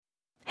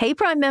Hey,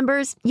 Prime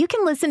members, you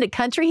can listen to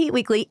Country Heat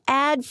Weekly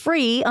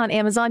ad-free on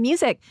Amazon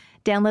Music.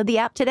 Download the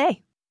app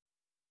today.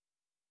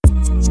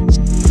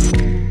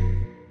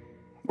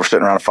 We're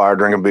sitting around a fire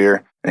drinking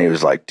beer, and he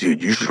was like,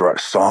 dude, you should write a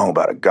song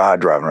about a guy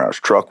driving around his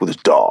truck with his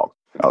dog.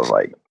 I was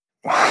like,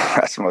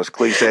 that's the most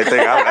cliche thing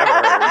I've ever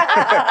heard.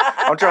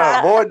 I'm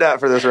trying to avoid that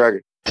for this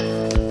record.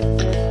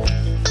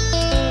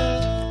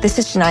 This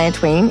is Shania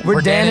Twain.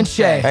 We're Dan and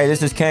Shay. Hey,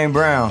 this is Kane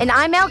Brown. And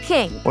I'm Elle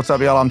King. What's up,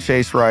 y'all? I'm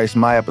Chase Rice.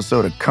 My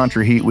episode of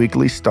Country Heat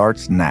Weekly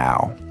starts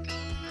now.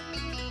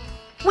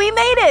 We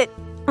made it!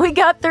 We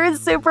got through the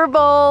Super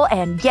Bowl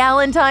and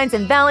Galentine's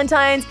and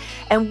Valentine's,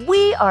 and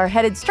we are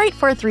headed straight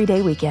for a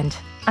 3-day weekend.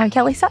 I'm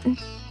Kelly Sutton.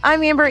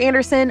 I'm Amber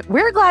Anderson.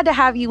 We're glad to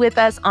have you with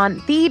us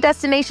on the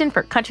destination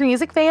for country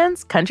music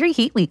fans, Country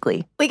Heat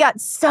Weekly. We got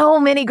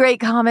so many great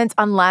comments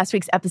on last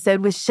week's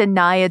episode with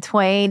Shania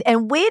Twain,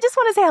 and we just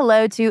want to say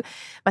hello to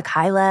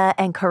Michaela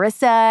and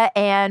Carissa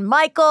and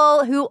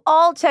Michael, who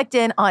all checked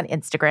in on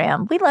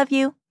Instagram. We love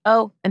you.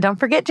 Oh, and don't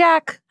forget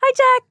Jack. Hi,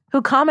 Jack.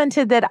 Who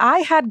commented that I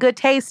had good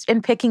taste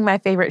in picking my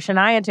favorite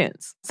Shania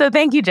tunes. So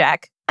thank you,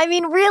 Jack. I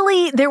mean,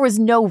 really, there was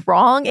no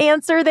wrong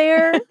answer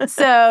there.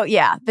 So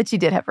yeah, but you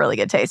did have really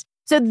good taste.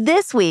 So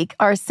this week,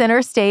 our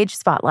center stage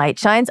spotlight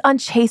shines on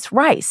Chase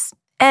Rice.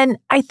 And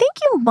I think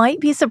you might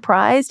be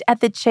surprised at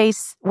the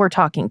Chase we're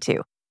talking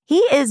to. He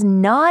is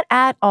not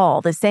at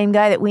all the same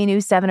guy that we knew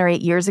 7 or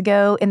 8 years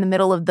ago in the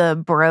middle of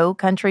the bro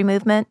country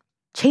movement.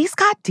 Chase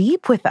got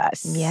deep with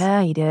us.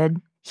 Yeah, he did.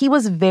 He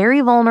was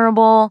very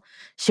vulnerable,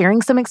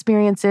 sharing some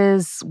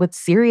experiences with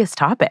serious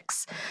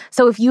topics.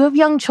 So if you have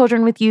young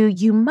children with you,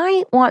 you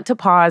might want to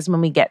pause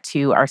when we get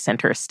to our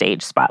center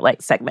stage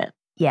spotlight segment.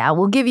 Yeah,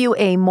 we'll give you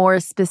a more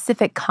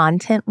specific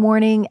content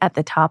warning at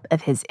the top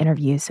of his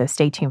interview, so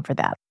stay tuned for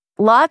that.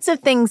 Lots of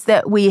things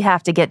that we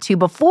have to get to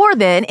before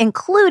then,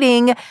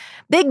 including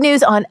big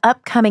news on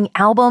upcoming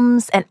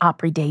albums, an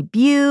Opry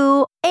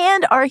debut,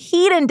 and our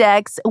Heat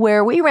Index,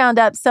 where we round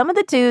up some of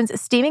the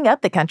tunes steaming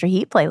up the Country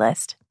Heat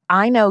playlist.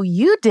 I know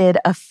you did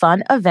a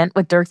fun event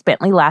with Dierks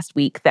Bentley last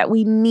week that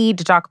we need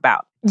to talk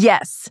about.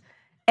 Yes,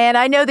 and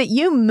I know that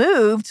you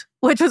moved,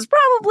 which was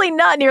probably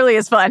not nearly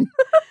as fun.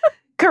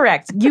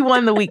 Correct. You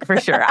won the week for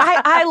sure.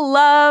 I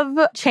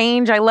love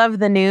change. I love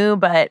the new,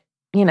 but,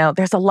 you know,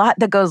 there's a lot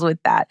that goes with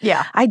that.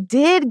 Yeah. I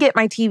did get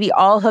my TV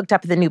all hooked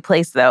up at the new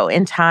place, though,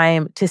 in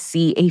time to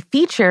see a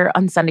feature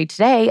on Sunday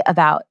Today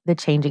about the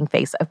changing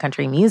face of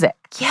country music.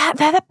 Yeah,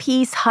 that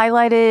piece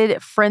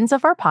highlighted friends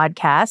of our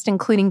podcast,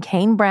 including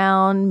Kane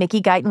Brown,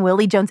 Mickey Guyton,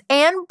 Willie Jones,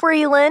 and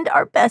Breland,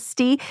 our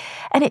bestie.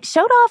 And it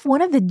showed off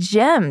one of the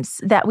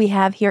gems that we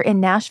have here in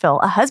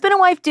Nashville, a husband and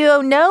wife duo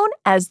known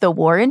as the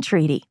War and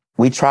Treaty.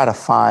 We try to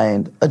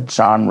find a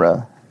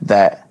genre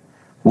that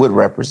would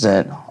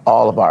represent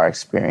all of our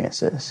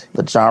experiences.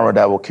 The genre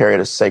that will carry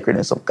the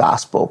sacredness of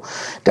gospel,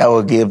 that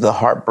will give the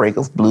heartbreak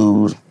of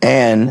blues,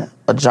 and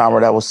a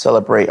genre that will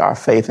celebrate our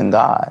faith in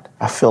God.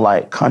 I feel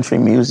like country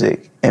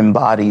music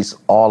embodies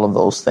all of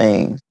those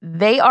things.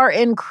 They are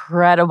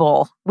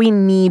incredible. We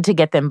need to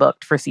get them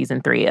booked for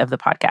season 3 of the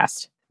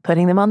podcast.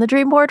 Putting them on the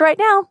dream board right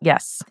now.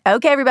 Yes.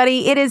 Okay,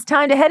 everybody, it is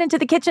time to head into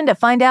the kitchen to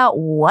find out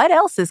what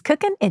else is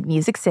cooking in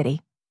Music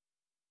City.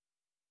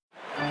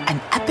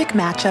 An epic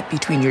matchup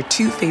between your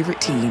two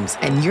favorite teams,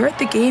 and you're at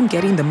the game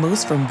getting the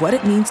most from what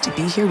it means to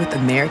be here with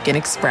American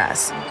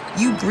Express.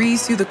 You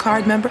breeze through the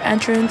card member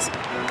entrance,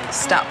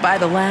 stop by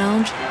the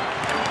lounge.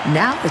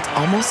 Now it's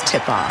almost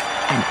tip-off,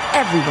 and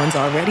everyone's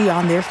already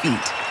on their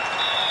feet.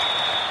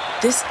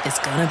 This is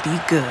gonna be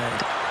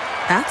good.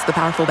 That's the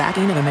powerful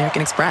backing of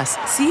American Express.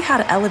 See how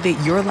to elevate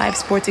your live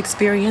sports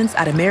experience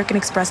at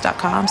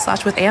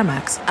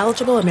americanexpress.com/withAmex.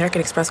 Eligible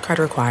American Express card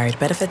required.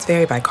 Benefits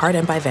vary by card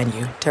and by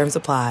venue. Terms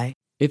apply.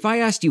 If I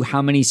asked you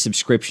how many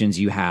subscriptions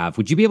you have,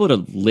 would you be able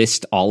to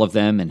list all of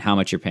them and how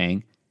much you're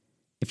paying?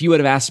 If you would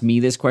have asked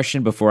me this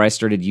question before I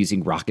started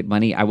using Rocket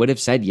Money, I would have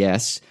said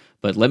yes.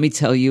 But let me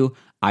tell you,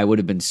 I would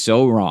have been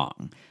so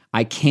wrong.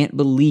 I can't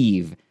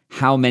believe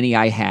how many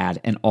I had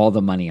and all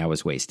the money I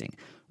was wasting.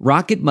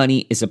 Rocket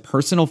Money is a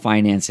personal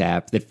finance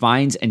app that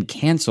finds and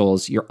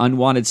cancels your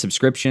unwanted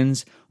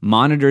subscriptions,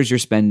 monitors your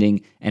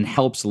spending, and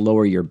helps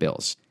lower your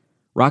bills.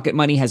 Rocket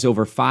Money has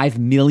over 5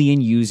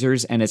 million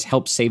users and has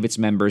helped save its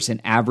members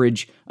an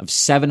average of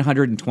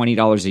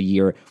 $720 a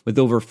year with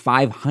over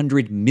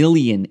 500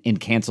 million in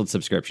canceled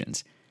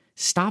subscriptions.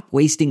 Stop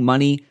wasting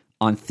money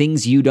on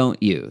things you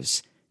don't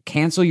use.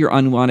 Cancel your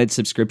unwanted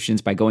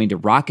subscriptions by going to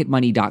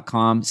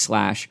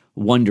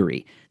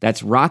rocketmoney.com/Wondery.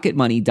 That's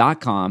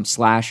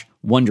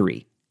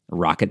rocketmoney.com/Wondery.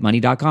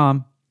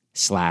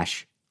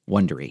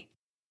 rocketmoney.com/Wondery.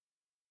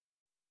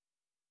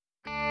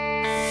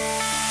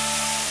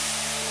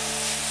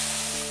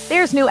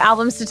 There's new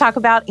albums to talk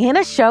about and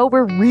a show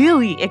we're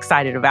really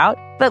excited about.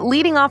 But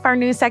leading off our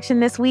news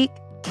section this week,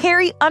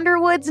 Carrie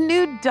Underwood's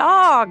new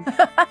dog.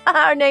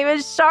 Her name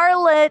is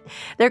Charlotte.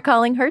 They're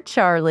calling her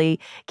Charlie.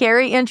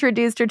 Carrie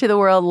introduced her to the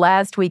world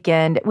last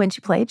weekend when she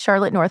played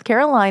Charlotte, North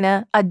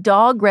Carolina. A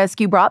dog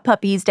rescue brought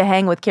puppies to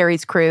hang with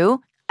Carrie's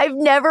crew. I've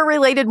never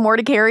related more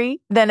to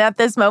Carrie than at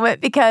this moment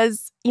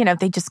because, you know,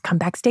 they just come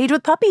backstage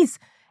with puppies.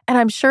 And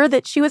I'm sure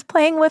that she was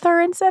playing with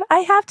her and said, I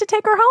have to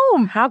take her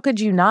home. How could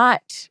you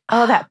not?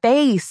 Oh, that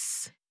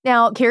face.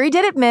 Now, Carrie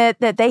did admit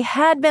that they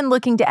had been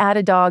looking to add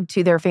a dog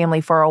to their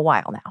family for a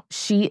while now.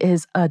 She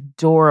is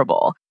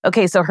adorable.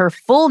 Okay, so her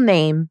full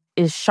name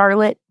is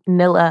Charlotte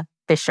Nilla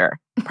Fisher,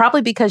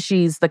 probably because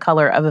she's the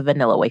color of a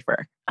vanilla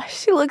wafer.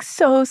 She looks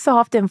so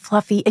soft and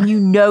fluffy, and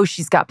you know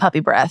she's got puppy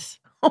breath.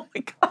 Oh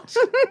my gosh.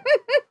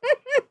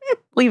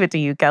 Leave it to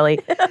you, Kelly.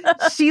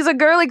 She's a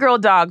girly girl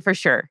dog for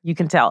sure. You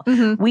can tell.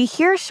 Mm-hmm. We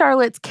hear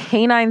Charlotte's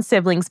canine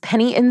siblings,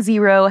 Penny and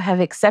Zero, have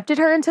accepted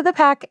her into the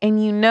pack,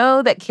 and you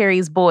know that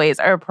Carrie's boys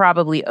are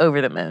probably over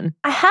the moon.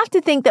 I have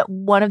to think that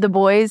one of the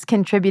boys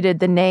contributed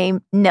the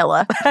name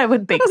Nilla. I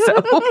would think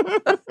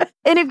so.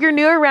 And if you're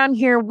new around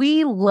here,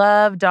 we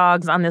love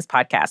dogs on this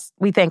podcast.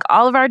 We thank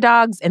all of our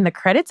dogs in the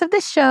credits of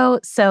the show.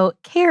 So,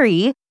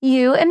 Carrie,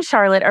 you and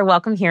Charlotte are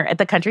welcome here at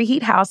the Country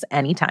Heat House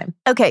anytime.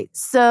 Okay,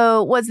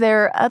 so was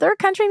there other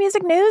country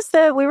music news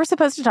that we were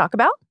supposed to talk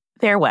about?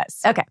 There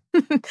was. Okay.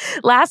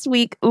 Last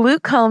week,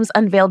 Luke Combs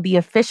unveiled the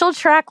official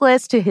track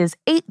list to his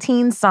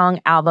 18-song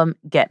album,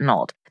 Getting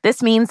Old.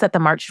 This means that the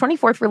March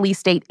 24th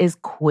release date is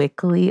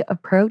quickly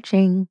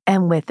approaching.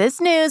 And with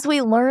this news,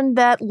 we learned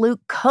that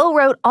Luke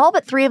co-wrote all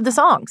but 3 of the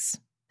songs.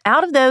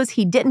 Out of those,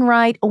 he didn't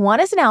write. One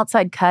is an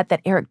outside cut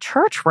that Eric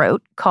Church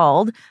wrote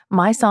called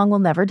My Song Will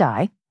Never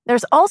Die.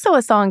 There's also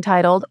a song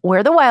titled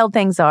Where the Wild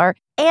Things Are,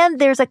 and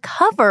there's a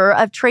cover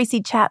of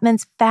Tracy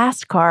Chapman's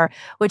Fast Car,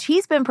 which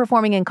he's been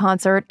performing in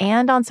concert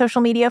and on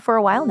social media for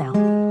a while now.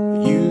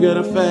 You got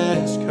a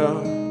fast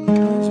car,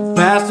 so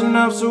fast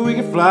enough so we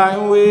can fly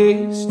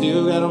away.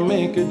 Still gotta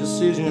make a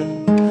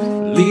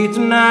decision. Leave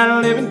tonight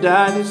or live and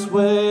die this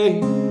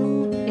way.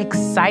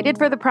 Excited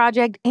for the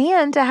project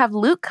and to have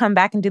Luke come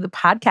back and do the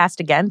podcast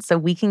again so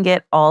we can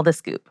get all the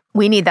scoop.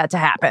 We need that to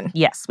happen.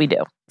 Yes, we do.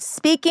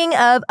 Speaking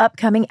of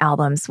upcoming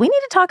albums, we need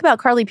to talk about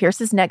Carly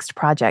Pearce's next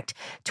project,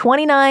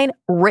 29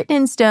 Written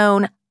in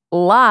Stone,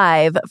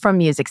 live from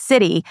Music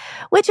City,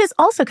 which is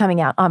also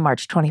coming out on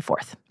March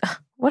 24th.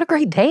 What a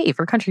great day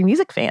for country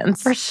music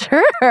fans. For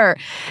sure.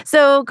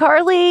 So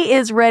Carly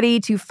is ready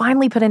to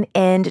finally put an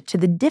end to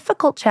the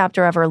difficult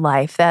chapter of her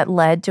life that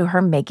led to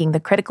her making the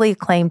critically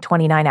acclaimed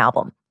 29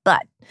 album.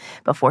 But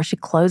before she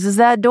closes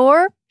that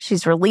door,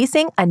 she's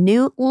releasing a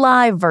new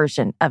live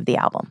version of the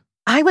album.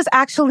 I was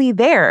actually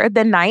there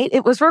the night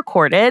it was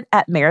recorded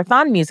at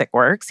Marathon Music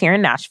Works here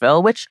in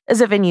Nashville, which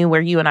is a venue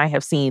where you and I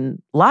have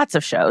seen lots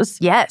of shows.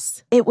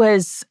 Yes. It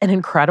was an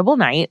incredible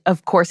night.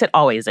 Of course, it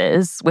always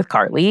is with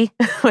Carly,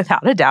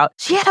 without a doubt.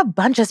 She had a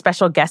bunch of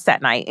special guests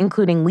that night,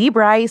 including Lee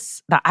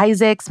Brice, the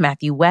Isaacs,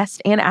 Matthew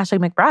West, and Ashley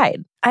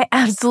McBryde. I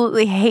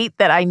absolutely hate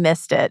that I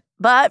missed it.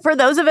 But for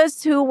those of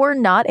us who were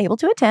not able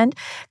to attend,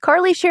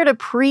 Carly shared a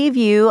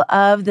preview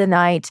of the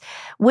night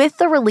with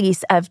the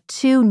release of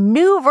 2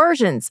 new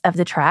versions of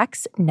the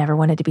tracks, Never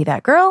Wanted to Be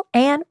That Girl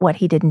and What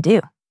He Didn't Do.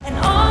 And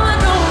all I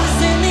know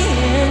is in the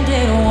end,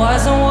 it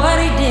wasn't what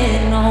he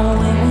did, no,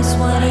 it was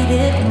what he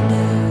didn't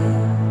do.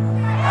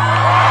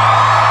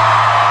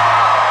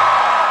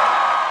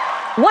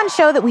 One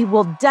show that we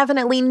will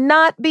definitely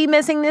not be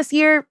missing this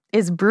year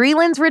is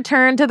Breland's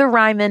return to the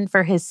Ryman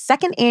for his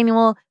 2nd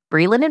annual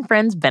Breland and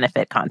Friends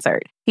benefit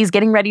concert. He's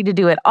getting ready to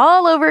do it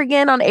all over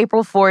again on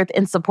April 4th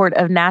in support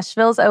of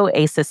Nashville's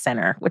Oasis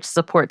Center, which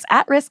supports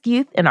at-risk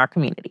youth in our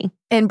community.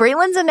 In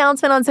Breland's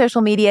announcement on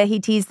social media,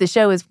 he teased the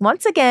show is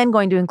once again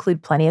going to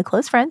include plenty of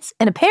close friends,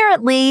 and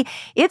apparently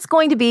it's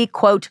going to be,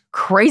 quote,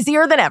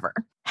 crazier than ever.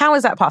 How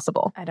is that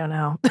possible? I don't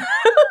know.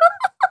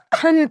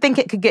 I didn't think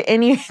it could get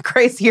any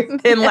crazier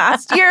than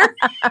last year.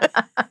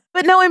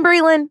 But knowing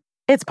Breland,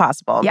 it's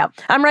possible. Yep.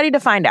 I'm ready to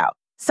find out.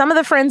 Some of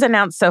the friends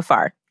announced so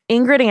far: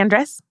 Ingrid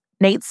Andress,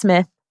 Nate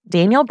Smith,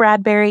 Daniel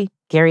Bradbury,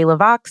 Gary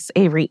LaVox,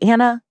 Avery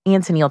Anna,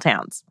 and Tennille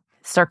Towns.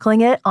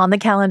 Circling it on the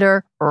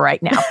calendar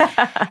right now.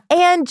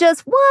 And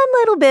just one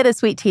little bit of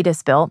sweet tea to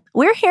spill.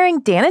 We're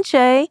hearing Dan and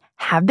Shay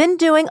have been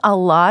doing a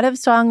lot of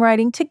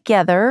songwriting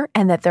together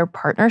and that their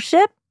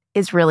partnership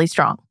is really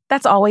strong.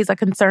 That's always a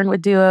concern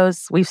with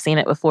duos. We've seen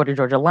it with Florida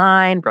Georgia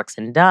Line, Brooks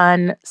and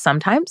Dunn.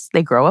 Sometimes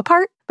they grow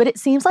apart, but it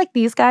seems like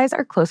these guys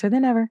are closer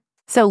than ever.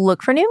 So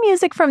look for new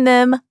music from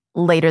them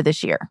later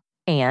this year.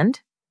 And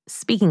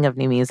speaking of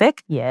new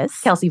music,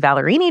 yes, Kelsey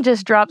Ballerini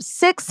just dropped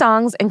 6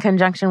 songs in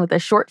conjunction with a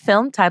short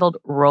film titled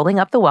Rolling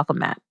Up the Welcome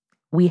Mat.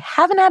 We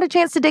haven't had a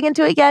chance to dig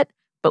into it yet,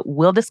 but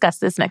we'll discuss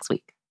this next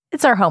week.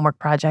 It's our homework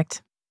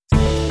project.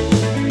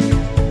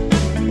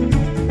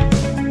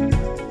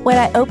 When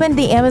I opened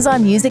the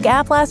Amazon Music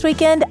app last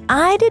weekend,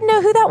 I didn't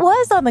know who that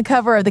was on the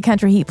cover of the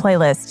Country Heat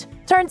playlist.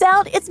 Turns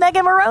out it's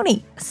Megan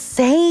Moroney.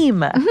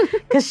 Same,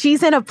 because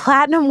she's in a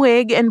platinum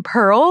wig and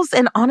pearls,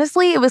 and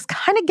honestly, it was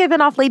kind of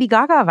giving off Lady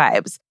Gaga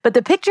vibes. But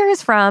the picture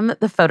is from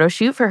the photo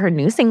shoot for her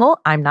new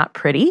single, I'm Not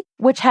Pretty,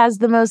 which has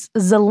the most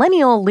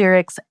zillennial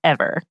lyrics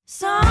ever.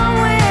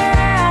 Somewhere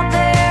out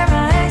there,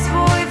 my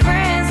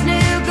ex-boyfriend's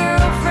new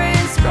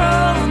girlfriend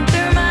scrolling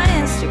through my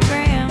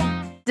Instagram.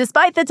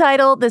 Despite the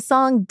title, the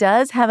song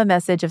does have a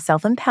message of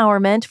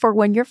self-empowerment for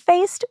when you're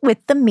faced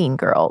with the mean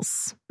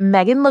girls.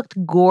 Megan looked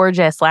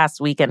gorgeous last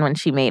weekend when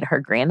she made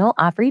her Grand Ole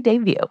Opry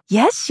debut.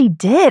 Yes, she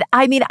did.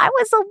 I mean, I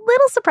was a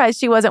little surprised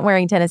she wasn't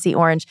wearing Tennessee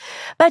orange,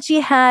 but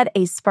she had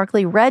a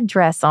sparkly red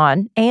dress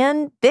on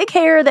and big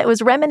hair that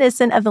was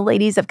reminiscent of the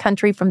ladies of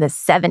country from the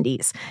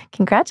 70s.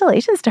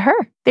 Congratulations to her.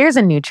 There's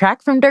a new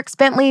track from Dierks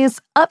Bentley's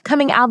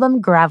upcoming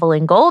album, Gravel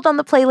in Gold, on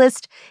the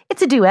playlist.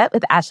 It's a duet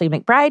with Ashley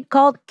McBryde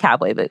called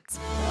Cowboy Boots.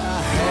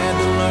 I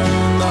had to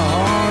learn the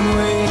hard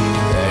way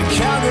that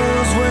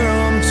cowgirls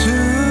wear them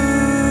too.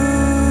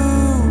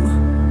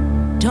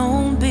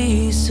 Don't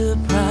be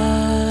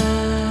surprised.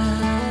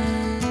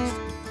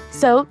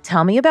 So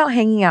tell me about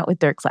hanging out with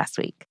Dierks last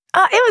week.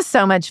 It was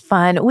so much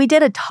fun. We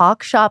did a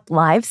Talk Shop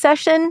live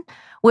session,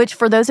 which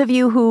for those of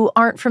you who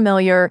aren't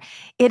familiar,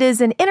 it is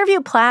an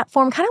interview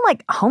platform, kind of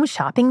like Home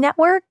Shopping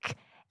Network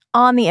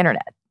on the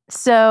internet.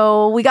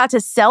 So we got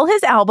to sell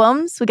his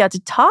albums. We got to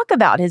talk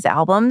about his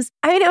albums.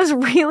 I mean, it was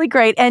really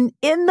great. And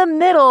in the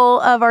middle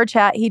of our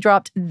chat, he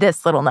dropped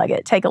this little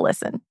nugget. Take a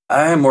listen.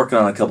 I am working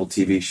on a couple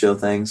TV show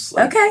things.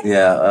 Okay.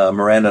 Yeah,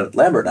 Miranda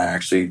Lambert and I are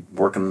actually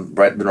been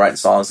writing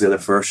songs together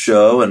for a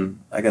show, and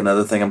I got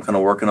another thing I'm kind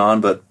of working on.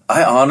 But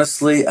I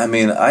honestly, I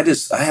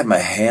have my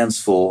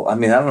hands full. I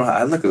mean, I don't know.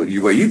 I look at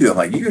what you do. I'm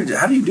like,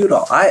 how do you do it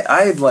all?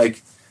 I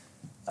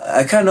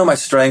kind of know my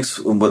strengths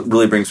and what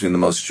really brings me the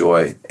most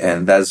joy,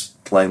 and that's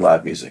playing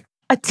live music.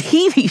 A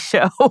TV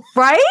show,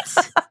 right?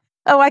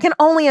 Oh, I can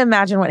only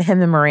imagine what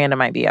him and Miranda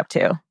might be up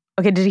to.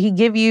 Okay, did he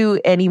give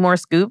you any more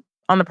scoop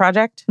on the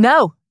project?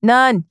 No,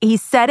 none. He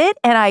said it,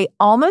 and I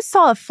almost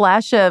saw a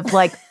flash of,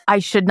 like, I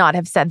should not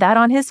have said that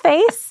on his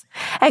face.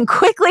 And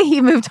quickly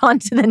he moved on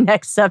to the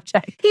next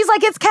subject. He's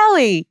like, it's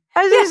Kelly.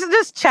 I was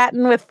just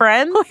chatting with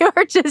friends. We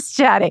were just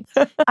chatting.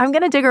 I'm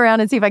going to dig around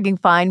and see if I can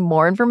find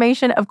more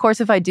information. Of course,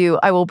 if I do,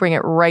 I will bring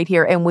it right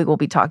here and we will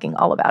be talking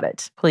all about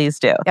it. Please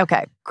do.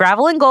 Okay.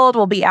 Gravel in Gold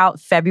will be out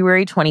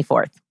February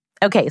 24th.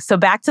 Okay, so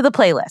back to the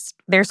playlist.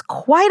 There's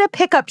quite a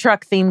pickup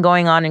truck theme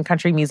going on in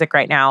country music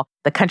right now.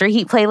 The Country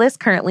Heat playlist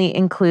currently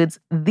includes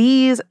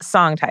these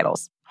song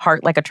titles: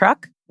 Heart Like a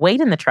Truck,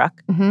 Wait in the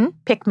Truck,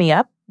 Pick Me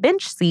Up,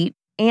 Bench Seat,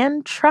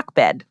 and Truck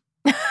Bed.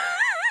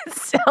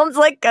 Sounds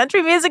like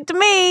country music to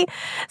me.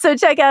 So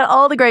check out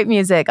all the great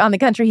music on the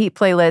Country Heat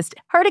playlist,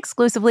 heard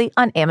exclusively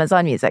on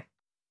Amazon Music.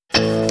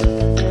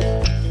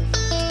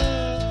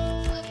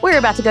 We're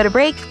about to go to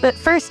break, but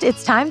first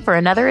it's time for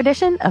another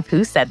edition of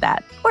Who Said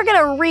That? We're going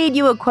to read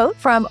you a quote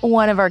from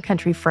one of our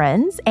country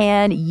friends,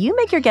 and you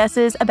make your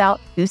guesses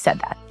about who said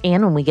that.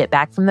 And when we get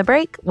back from the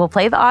break, we'll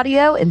play the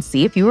audio and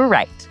see if you were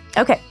right.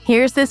 Okay,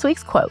 here's this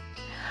week's quote.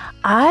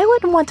 I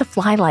wouldn't want to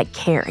fly like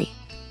Carrie.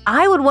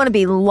 I would want to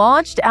be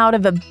launched out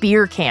of a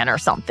beer can or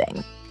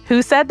something.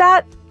 Who said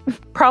that?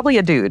 Probably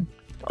a dude.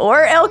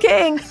 Or Elle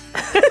King.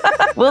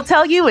 We'll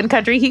tell you when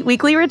Country Heat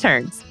Weekly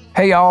returns.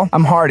 Hey, y'all,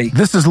 I'm Hardy.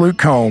 This is Luke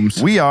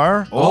Combs. We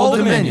are Old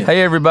Dominion.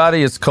 Hey,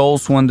 everybody, it's Cole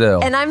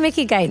Swindell. And I'm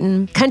Mickey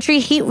Guyton. Country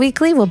Heat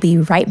Weekly will be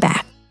right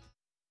back.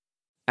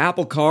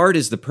 Apple Card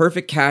is the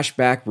perfect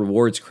cashback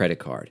rewards credit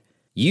card.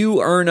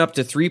 You earn up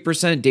to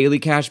 3% daily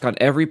cash on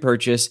every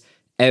purchase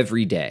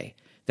every day.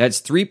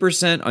 That's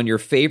 3% on your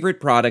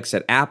favorite products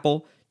at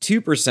Apple,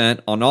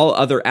 2% on all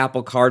other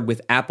Apple Card with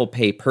Apple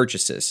Pay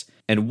purchases,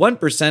 and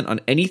 1%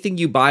 on anything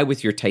you buy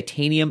with your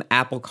titanium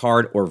Apple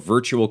Card or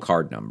virtual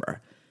card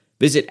number.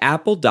 Visit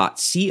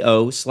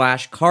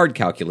apple.co/card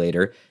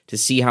calculator to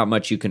see how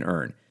much you can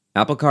earn.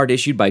 Apple Card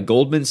issued by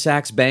Goldman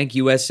Sachs Bank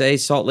USA,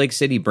 Salt Lake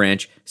City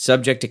branch,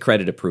 subject to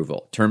credit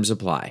approval. Terms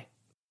apply.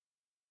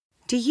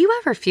 Do you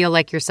ever feel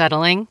like you're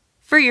settling?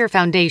 For your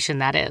foundation,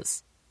 that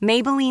is.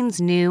 Maybelline's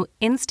new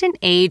Instant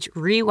Age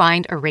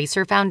Rewind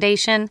Eraser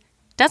Foundation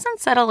doesn't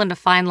settle into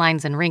fine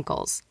lines and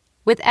wrinkles.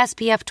 With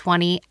SPF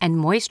 20 and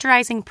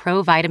moisturizing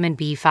Pro Vitamin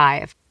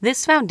B5,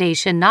 this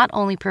foundation not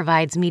only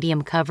provides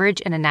medium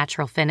coverage and a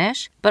natural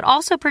finish, but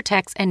also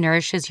protects and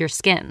nourishes your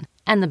skin.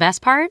 And the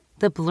best part?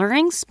 The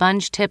blurring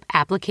sponge tip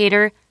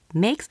applicator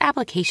makes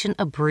application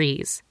a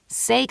breeze.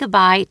 Say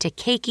goodbye to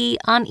cakey,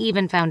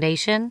 uneven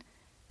foundation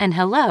and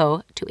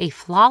hello to a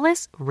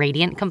flawless,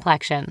 radiant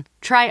complexion.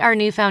 Try our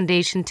new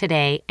foundation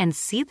today and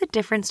see the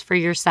difference for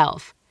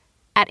yourself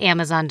at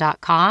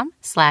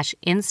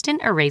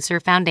Amazon.com/Instant Eraser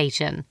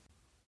Foundation.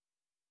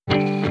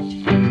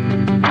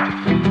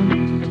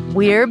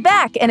 We're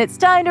back, and it's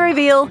time to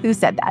reveal who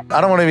said that.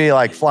 I don't want to be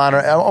like flying.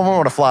 I don't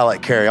want to fly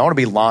like Carrie. I want to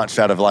be launched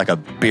out of like a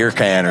beer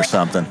can or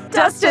something.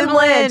 Dustin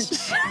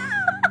Lynch.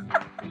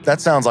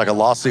 That sounds like a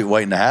lawsuit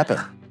waiting to happen.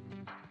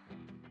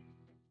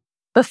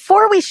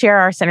 Before we share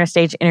our center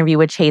stage interview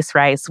with Chase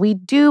Rice, we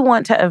do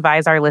want to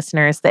advise our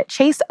listeners that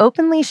Chase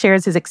openly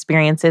shares his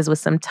experiences with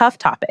some tough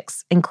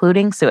topics,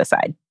 including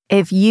suicide.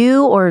 If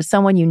you or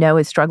someone you know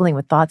is struggling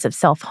with thoughts of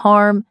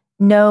self-harm,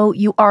 no,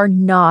 you are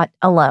not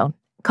alone.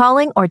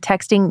 Calling or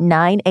texting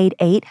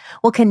 988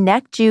 will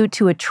connect you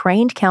to a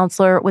trained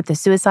counselor with the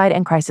Suicide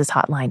and Crisis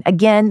Hotline.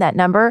 Again, that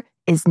number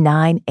is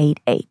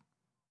 988.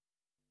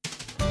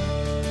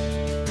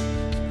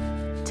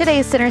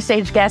 Today's center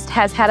stage guest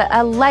has had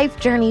a life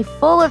journey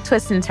full of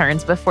twists and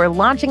turns before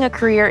launching a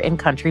career in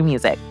country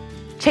music.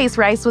 Chase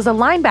Rice was a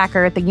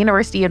linebacker at the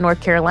University of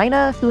North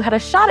Carolina who had a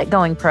shot at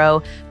going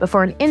pro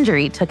before an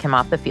injury took him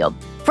off the field.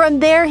 From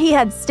there, he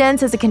had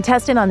stints as a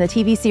contestant on the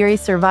TV series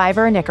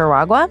Survivor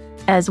Nicaragua,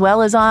 as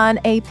well as on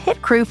a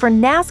pit crew for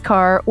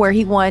NASCAR, where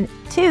he won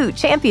 2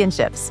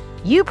 championships.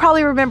 You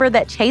probably remember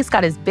that Chase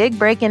got his big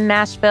break in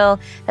Nashville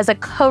as a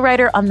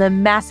co-writer on the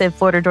massive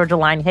Florida Georgia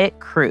Line hit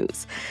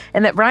Cruise,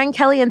 and that Brian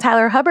Kelly and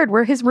Tyler Hubbard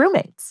were his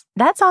roommates.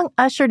 That song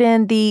ushered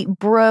in the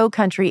bro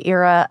country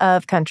era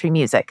of country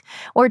music,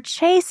 where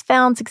Chase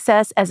found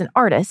success as an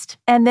artist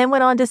and then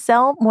went on to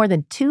sell more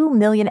than 2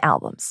 million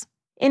albums.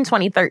 In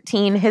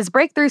 2013, his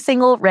breakthrough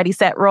single, Ready,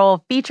 Set,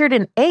 Roll, featured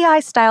an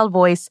AI-styled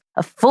voice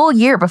a full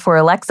year before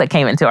Alexa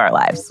came into our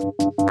lives.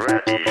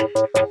 Ready,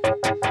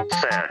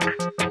 set,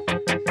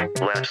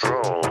 let's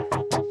roll.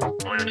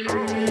 Let's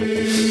roll.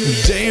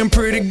 Damn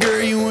pretty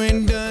girl, you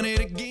ain't done it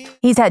again.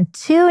 He's had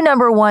 2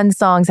 #1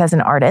 songs as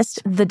an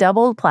artist, the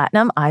double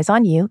platinum Eyes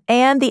on You,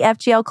 and the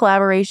FGL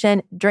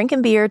collaboration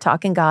Drinking Beer,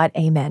 Talking God,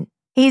 Amen.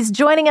 He's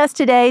joining us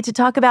today to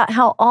talk about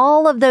how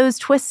all of those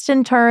twists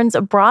and turns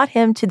brought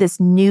him to this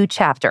new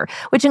chapter,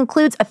 which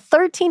includes a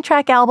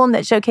 13-track album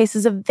that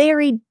showcases a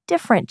very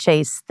different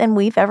Chase than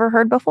we've ever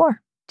heard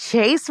before.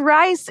 Chase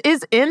Rice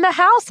is in the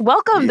house.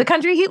 Welcome to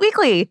Country Heat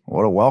Weekly.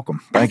 What a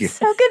welcome. Thank you.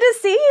 So good to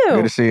see you.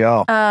 Good to see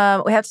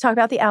y'all. We have to talk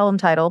about the album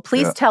title.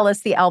 Please tell us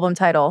the album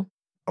title.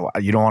 Oh,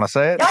 you don't want to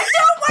say it? I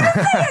don't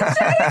want to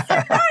say it, Chase.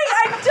 You're right.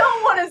 I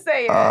don't want to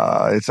say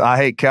it. It's I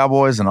Hate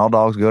Cowboys and All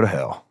Dogs Go to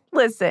Hell.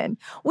 Listen,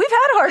 we've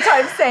had a hard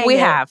time saying we it.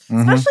 have.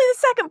 Especially the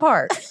second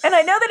part. And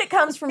I know that it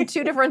comes from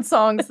 2 different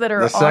songs that are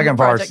The on second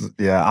the part's,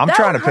 project. I'm That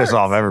trying to piss hurts.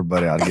 off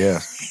everybody, I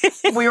guess.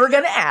 We were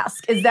going to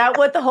ask, is that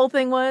what the whole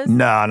thing was?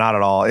 No, not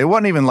at all. It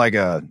wasn't even like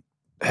a,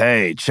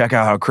 hey, check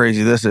out how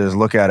crazy this is.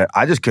 Look at it.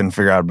 I just couldn't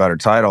figure out a better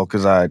title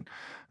because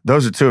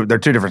they're 2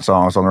 different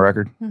songs on the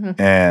record.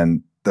 Mm-hmm.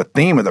 And the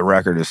theme of the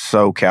record is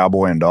so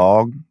cowboy and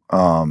dog.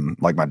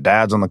 Like my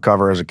dad's on the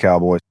cover as a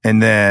cowboy.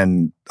 And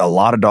then a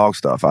lot of dog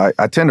stuff. I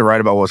tend to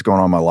write about what's going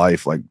on in my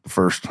life. Like the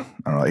first,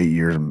 8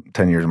 years,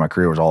 10 years of my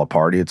career was all a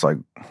party. It's like,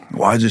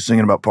 why is you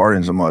singing about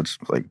partying so much?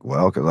 It's like,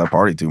 well, because I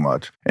party too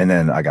much. And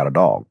then I got a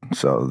dog.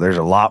 So there's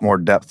a lot more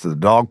depth to the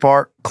dog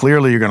part.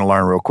 Clearly, you're going to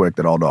learn real quick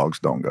that all dogs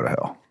don't go to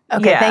hell.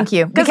 Okay, thank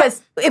you.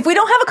 Because if we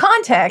don't have a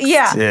context.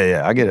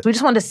 Yeah, I get it. We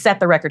just wanted to set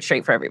the record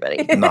straight for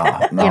everybody. No,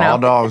 all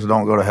dogs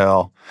don't go to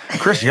hell.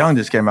 Chris Young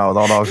just came out with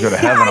All Dogs Go to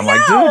Heaven. I'm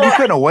like, dude, you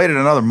couldn't have waited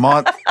another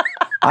month.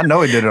 I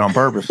know he did it on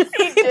purpose. Do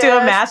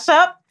a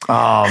mashup?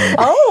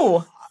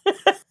 Oh.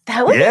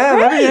 That would be great.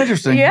 that'd be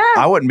interesting. Yeah.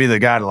 I wouldn't be the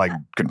guy to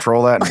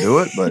control that and do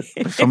it, but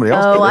if somebody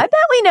else did I it. bet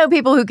we know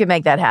people who can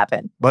make that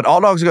happen. But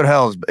All Dogs Go to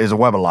Hell is a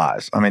web of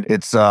lies. I mean,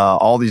 it's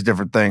all these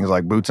different things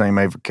like Boots Ain't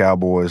Made for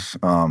Cowboys,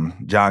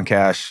 John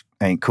Cash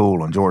ain't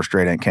cool, and George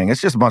Strait ain't king.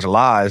 It's just a bunch of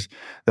lies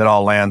that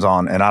all lands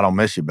on, and I don't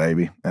miss you,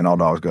 baby, and All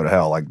Dogs Go to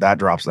Hell. Like, that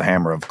drops the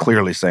hammer of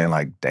clearly saying,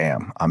 like,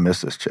 damn, I miss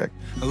this chick.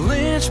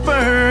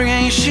 Lynchburg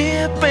ain't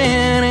shipping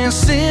and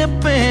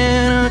sipping.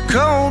 A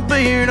cold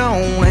beer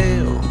don't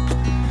help.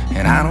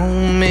 And I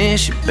don't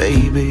miss you,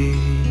 baby.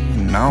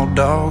 And all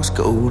dogs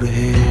go to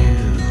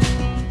hell.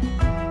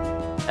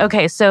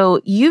 Okay,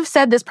 so you've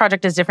said this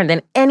project is different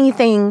than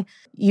anything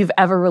you've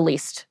ever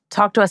released.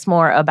 Talk to us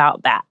more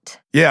about that.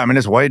 Yeah, I mean,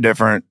 it's way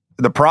different.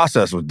 The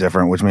process was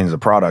different, which means the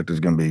product is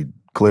going to be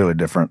clearly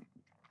different.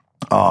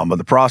 But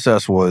the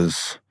process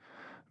was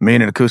me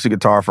and an acoustic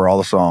guitar for all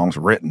the songs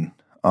written.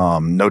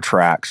 No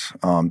tracks.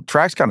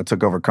 Tracks kind of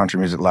took over country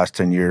music the last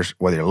 10 years.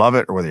 Whether you love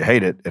it or whether you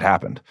hate it, it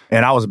happened.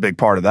 And I was a big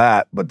part of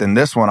that. But then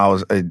this one,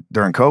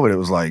 during COVID, it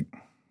was like,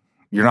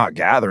 you're not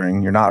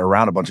gathering. You're not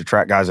around a bunch of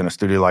track guys in a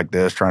studio like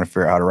this trying to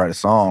figure out how to write a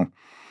song.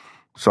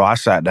 So I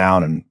sat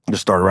down and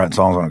just started writing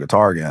songs on a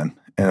guitar again.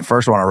 And the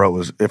first one I wrote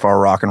was If Our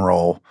Rock and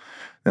Roll.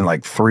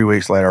 Then 3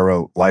 weeks later, I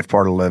wrote Life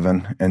Part of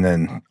Living. And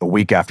then a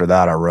week after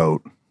that, I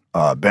wrote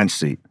Bench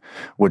Seat,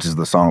 which is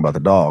the song about the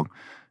dog.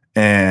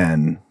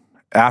 And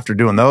after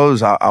doing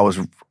those,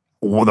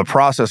 the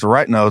process of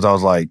writing those, I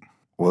was like,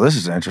 well, this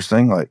is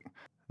interesting. Like,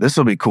 this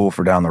will be cool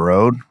for down the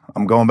road.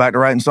 I'm going back to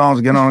writing songs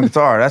again on a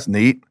guitar. That's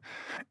neat.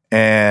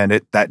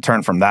 And that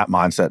turned from that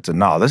mindset to,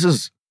 no, this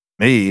is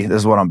me. This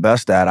is what I'm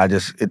best at.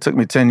 It took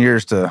me 10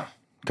 years to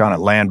kind of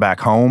land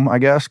back home, I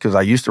guess, because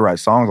I used to write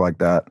songs like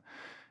that.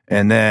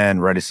 And then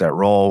Ready, Set,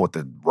 Roll with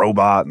the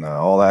robot and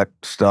all that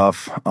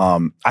stuff.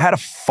 I had a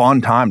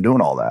fun time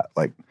doing all that.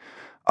 Like,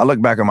 I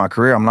look back at my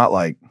career, I'm not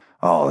like,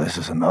 oh, this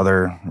is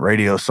another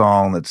radio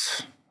song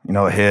that's,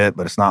 a hit,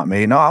 but it's not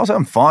me. No, I was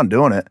having fun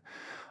doing it.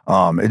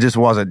 It just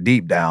wasn't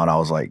deep down. I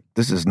was like,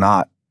 this is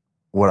not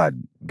what I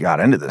got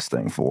into this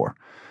thing for.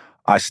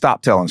 I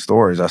stopped telling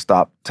stories. I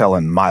stopped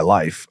telling my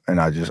life. And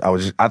I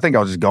think I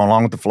was just going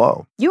along with the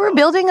flow. You were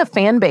building a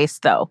fan base,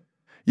 though.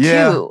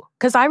 Yeah. Too.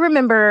 Because I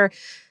remember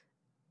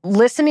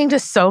listening to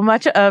so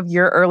much of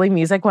your early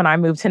music when I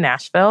moved to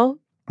Nashville.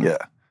 Yeah.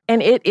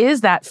 And it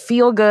is that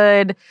feel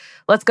good,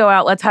 let's go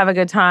out, let's have a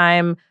good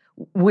time.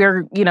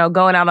 We're,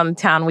 going out on the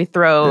town, we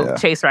throw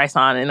Chase Rice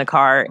on in the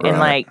car. Right. And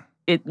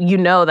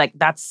like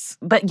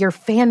but your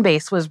fan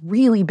base was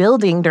really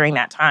building during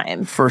that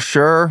time. For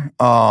sure.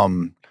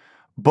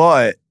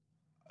 But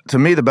to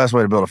me, the best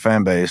way to build a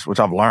fan base, which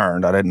I've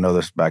learned, I didn't know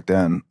this back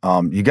then,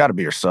 you got to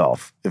be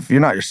yourself. If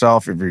you're not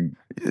yourself,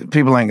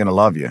 people ain't going to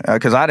love you.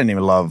 Because I didn't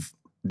even love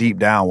deep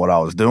down what I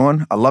was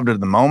doing. I loved it in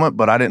the moment,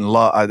 but I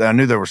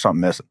knew there was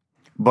something missing.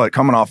 But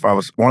coming off, I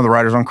was one of the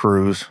writers on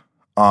Cruise.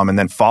 And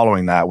then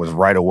following that was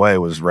right away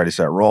was Ready,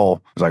 Set,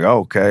 Roll. I was like, oh,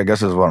 okay, I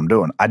guess this is what I'm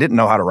doing. I didn't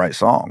know how to write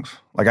songs.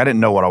 Like, I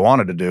didn't know what I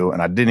wanted to do,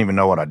 and I didn't even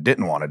know what I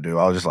didn't want to do.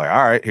 I was just like,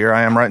 all right, here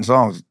I am writing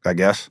songs, I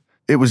guess.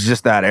 It was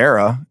just that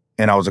era,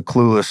 and I was a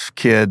clueless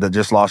kid that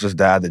just lost his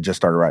dad that just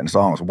started writing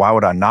songs. Why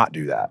would I not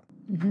do that?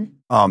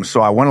 Mm-hmm.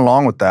 So I went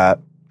along with that.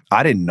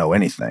 I didn't know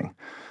anything.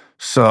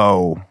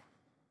 So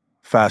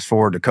fast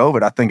forward to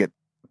COVID, I think it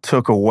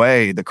took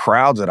away the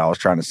crowds that I was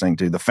trying to sing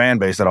to, the fan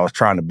base that I was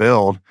trying to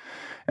build.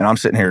 And I'm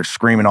sitting here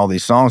screaming all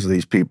these songs to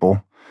these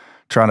people,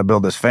 trying to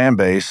build this fan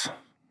base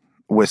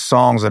with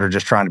songs that are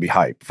just trying to be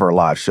hype for a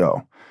live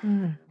show.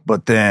 Mm.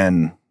 But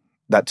then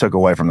that took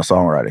away from the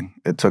songwriting.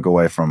 It took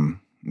away from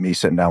me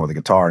sitting down with a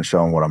guitar and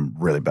showing what I'm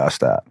really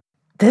best at.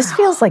 This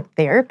feels like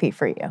therapy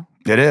for you.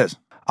 It is.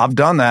 I've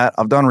done that.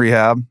 I've done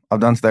rehab. I've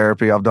done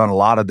therapy. I've done a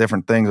lot of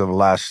different things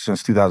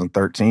since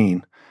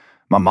 2013.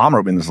 My mom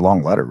wrote me this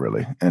long letter,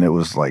 really. And it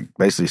was like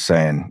basically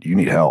saying, you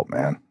need help,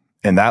 man.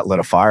 And that lit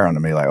a fire under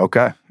me, like,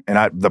 okay. And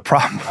the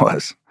problem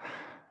was,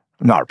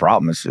 not a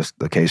problem, it's just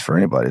the case for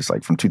anybody. It's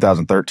like from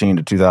 2013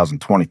 to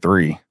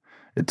 2023,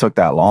 it took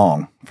that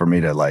long for me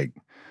to like,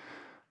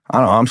 I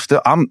don't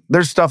know,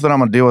 there's stuff that I'm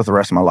going to deal with the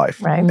rest of my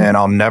life. Right. And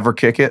I'll never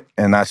kick it,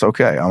 and that's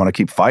okay. I'm going to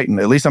keep fighting.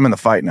 At least I'm in the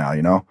fight now,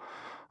 you know?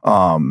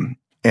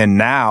 And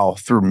now,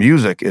 through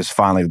music, is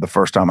finally the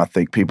first time I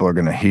think people are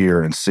going to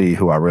hear and see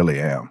who I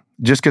really am.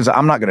 Just because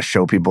I'm not going to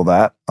show people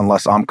that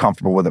unless I'm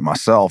comfortable with it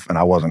myself, and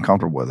I wasn't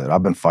comfortable with it.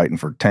 I've been fighting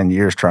for 10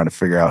 years trying to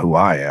figure out who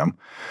I am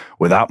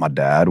without my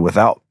dad,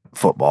 without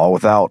football,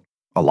 without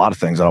a lot of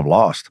things that I've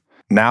lost.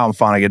 Now I'm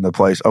finally getting to the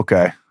place,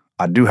 okay,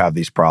 I do have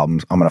these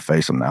problems. I'm going to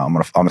face them now. I'm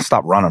going to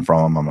stop running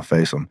from them. I'm going to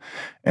face them.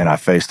 And I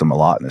faced them a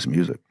lot in this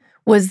music.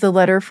 Was the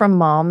letter from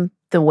mom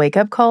the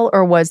wake-up call,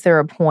 or was there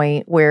a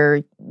point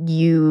where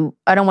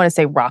I don't want to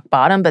say rock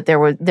bottom, but there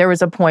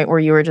was a point where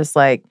you were just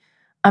like,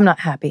 I'm not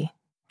happy?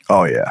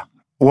 Oh, yeah.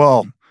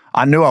 Well,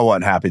 I knew I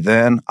wasn't happy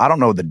then. I don't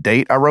know the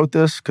date I wrote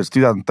this, because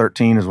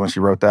 2013 is when she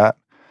wrote that.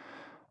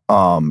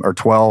 Or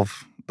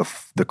 12,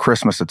 the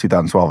Christmas of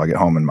 2012, I get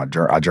home in my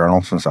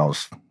journal since I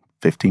was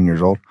 15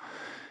 years old.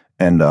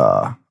 And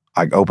I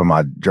open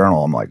my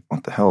journal. I'm like,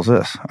 what the hell is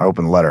this? I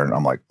open the letter, and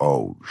I'm like,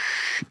 oh,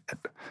 shit.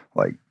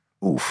 Like,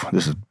 oof,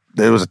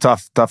 it was a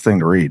tough thing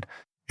to read.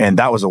 And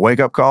that was a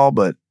wake-up call,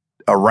 but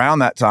around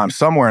that time,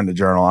 somewhere in the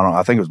journal,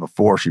 I think it was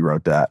before she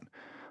wrote that,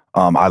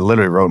 I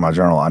literally wrote in my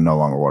journal, I no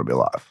longer want to be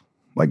alive.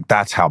 Like,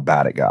 that's how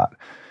bad it got.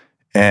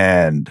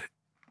 And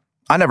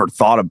I never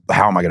thought of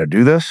how am I going to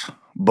do this,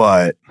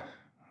 but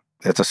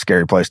it's a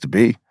scary place to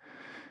be.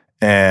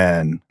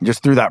 And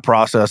just through that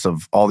process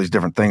of all these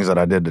different things that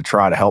I did to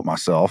try to help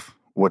myself,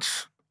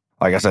 which,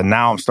 like I said,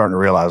 now I'm starting to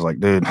realize, like,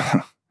 dude,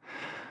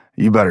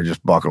 you better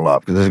just buckle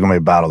up, because this is going to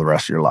be a battle the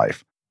rest of your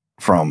life.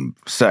 From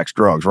sex,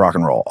 drugs, rock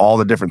and roll, all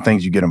the different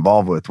things you get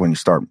involved with when you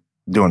start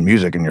doing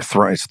music and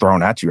it's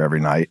thrown at you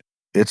every night.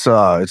 It's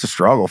a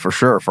struggle for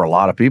sure for a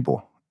lot of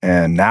people.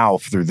 And now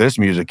through this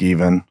music,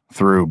 even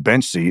through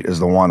Bench Seat is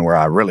the one where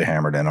I really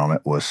hammered in on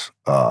it, was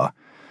the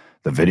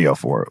video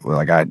for it.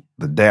 Like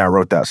the day I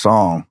wrote that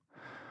song,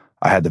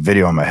 I had the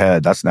video in my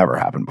head. That's never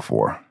happened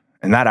before.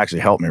 And that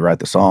actually helped me write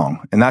the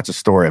song. And that's a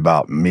story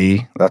about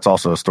me. That's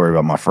also a story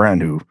about my friend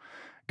who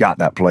got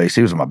that place.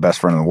 He was my best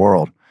friend in the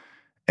world.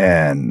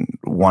 And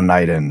one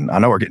night, and I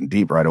know we're getting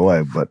deep right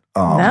away, but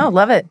no,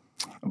 love it.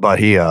 But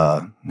he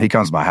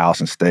comes to my house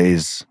and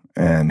stays,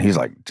 and he's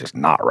like just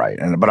not right.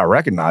 But I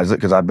recognize it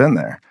because I've been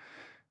there.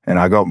 And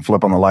I go up and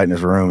flip on the light in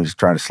his room. He's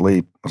trying to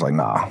sleep. I was like,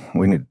 nah,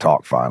 we need to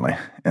talk finally.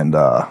 And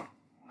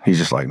he's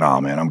just like,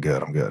 nah, man, I'm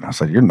good. I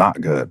said, you're not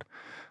good.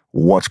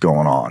 What's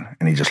going on?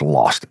 And he just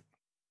lost it.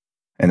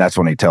 And that's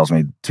when he tells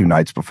me 2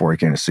 nights before he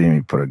came to see me,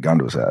 he put a gun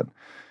to his head.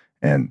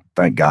 And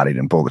thank God he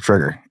didn't pull the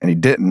trigger. And he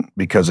didn't,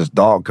 because his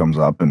dog comes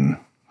up and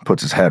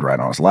puts his head right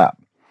on his lap.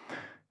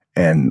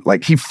 And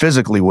like, he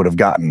physically would have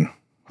gotten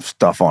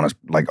stuff on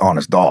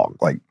his dog.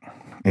 Like,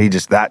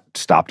 that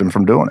stopped him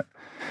from doing it.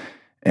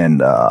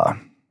 And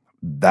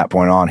that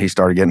point on, he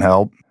started getting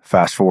help.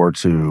 Fast forward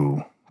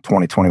to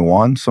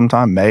 2021,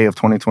 sometime May of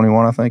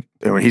 2021, I think.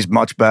 He's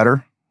much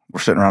better. We're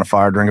sitting around a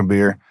fire drinking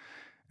beer.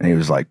 And he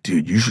was like,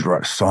 dude, you should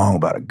write a song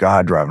about a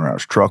guy driving around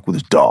his truck with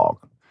his dog.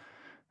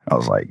 I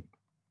was like,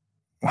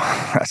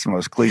 that's the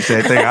most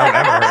cliche thing I've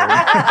ever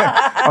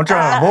heard. I'm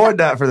trying to avoid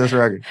that for this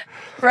record.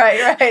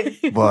 Right.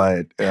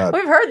 But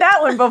we've heard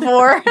that one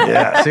before.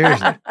 Yeah,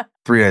 seriously.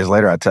 3 days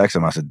later, I texted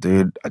him. I said,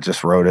 dude, I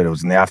just wrote it. It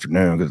was in the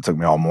afternoon because it took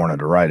me all morning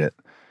to write it.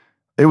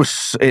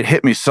 It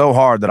hit me so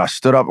hard that I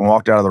stood up and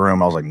walked out of the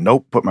room. I was like,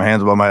 nope, put my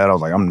hands above my head. I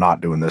was like, I'm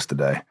not doing this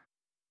today.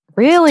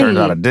 Really? Turns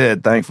out I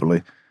did,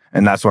 thankfully.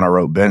 And that's when I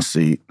wrote Bench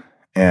Seat.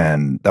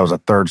 And that was a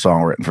third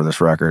song written for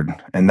this record.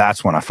 And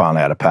that's when I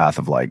finally had a path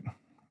of like,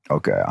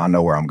 okay, I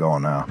know where I'm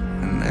going now.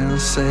 And they'll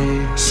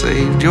say,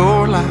 saved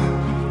your life.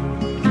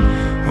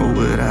 Oh,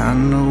 but I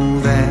know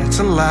that's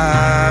a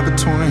lie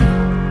between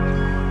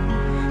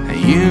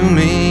you,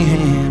 me,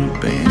 and a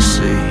bench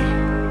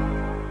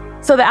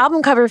seat. So the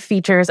album cover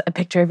features a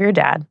picture of your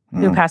dad,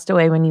 who passed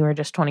away when you were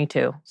just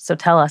 22. So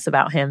tell us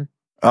about him.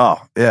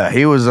 Oh, yeah.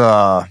 He was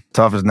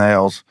tough as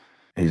nails.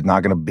 He's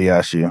not going to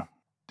BS you.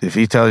 If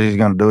he tells you he's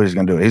going to do it, he's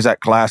going to do it. He's that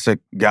classic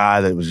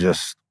guy that was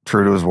just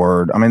true to his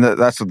word. I mean,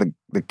 that's what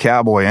the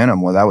cowboy in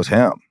him, well, that was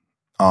him.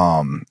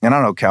 And I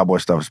know cowboy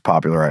stuff is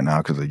popular right now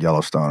because of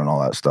Yellowstone and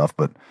all that stuff,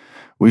 but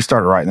we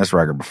started writing this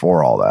record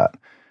before all that.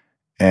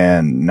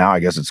 And now I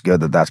guess it's good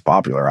that that's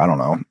popular. I don't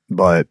know.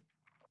 But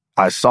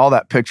I saw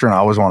that picture and I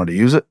always wanted to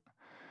use it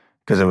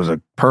because it was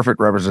a perfect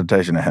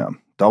representation of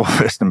him. Double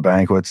fisting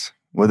banquets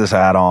with his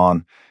hat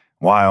on,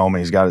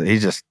 Wyoming. He's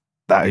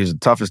the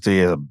toughest he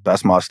is, the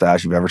best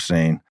mustache you've ever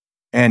seen.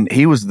 And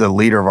he was the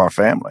leader of our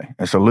family.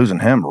 And so losing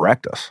him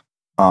wrecked us.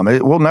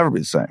 It will never be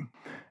the same.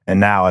 And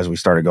now as we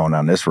started going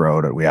down this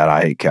road, we had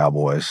I Hate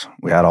Cowboys.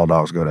 We had All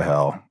Dogs Go to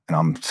Hell. And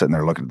I'm sitting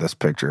there looking at this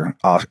picture.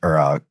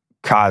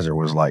 Kaiser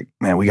was like,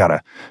 man, we got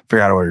to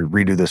figure out a way to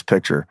redo this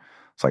picture.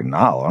 It's like,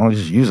 no, I don't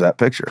just use that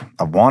picture.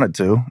 I've wanted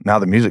to. Now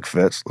the music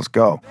fits. Let's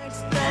go.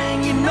 Next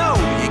thing you know,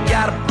 you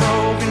got a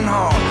broken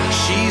heart.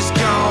 She's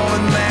gone,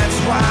 and that's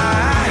why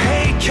I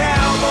hate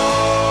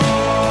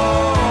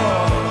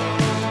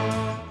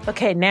cowboys.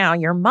 Okay, now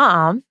your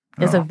mom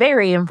is a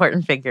very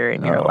important figure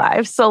in your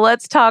life. So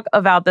let's talk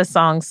about the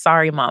song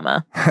Sorry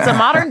Mama. It's a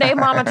modern day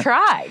Mama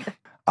Tried.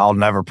 I'll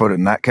never put it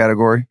in that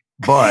category.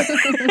 But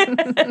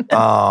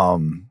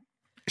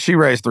she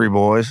raised 3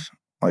 boys.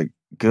 Like,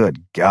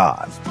 good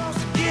God.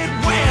 Get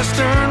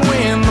Western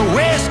when the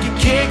whiskey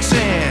kicks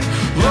in.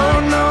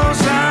 Lord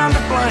knows I'm to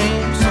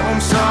blame. So I'm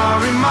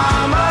sorry,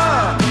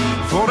 Mama,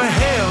 for the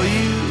hell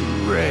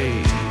you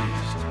raised.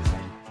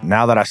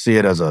 Now that I see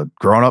it as a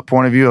grown-up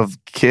point of view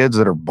of kids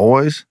that are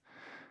boys,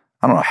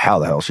 I don't know how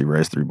the hell she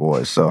raised 3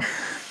 boys. So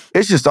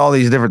it's just all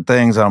these different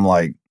things that I'm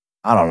like,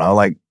 I don't know,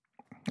 like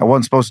I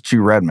wasn't supposed to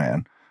chew Red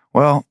Man.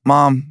 Well,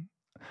 Mom,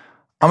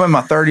 I'm in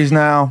my 30s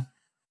now.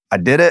 I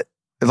did it.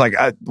 It's like,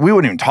 we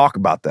wouldn't even talk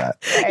about that.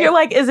 You're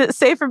like, is it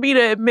safe for me to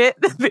admit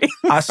the things?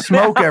 I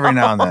smoke every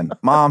now and then.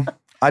 Mom,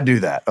 I do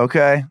that,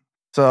 okay?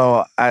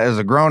 So as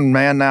a grown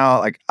man now,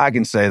 like I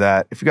can say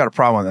that. If you got a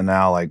problem with it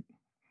now, like,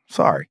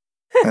 sorry.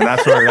 And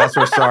that's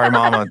where Sorry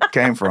Mama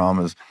came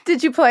from.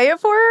 Did you play it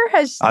for her?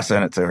 I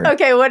sent it to her.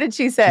 Okay, what did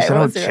she say? She said,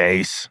 "Oh,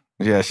 Chase."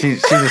 Yeah, she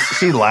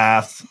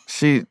laughed.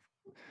 She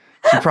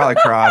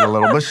probably cried a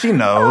little, but she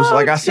knows.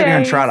 Like I sit here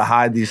and try to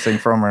hide these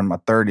things from her in my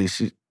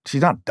 30s.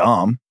 She's not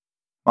dumb.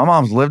 My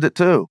mom's lived it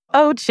too.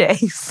 Oh,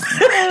 Chase.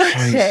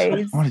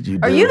 Chase. What did you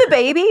do? Are you the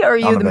baby or are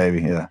you I'm the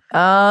baby? Yeah.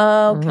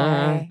 Oh,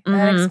 okay.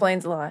 That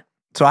explains a lot.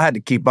 So I had to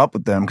keep up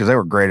with them because they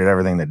were great at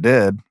everything they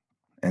did.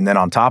 And then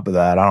on top of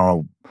that, I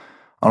don't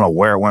know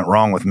where it went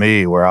wrong with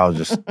me, where I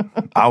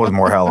was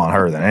more hell on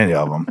her than any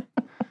of them.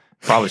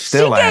 Probably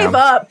still am. She gave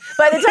up.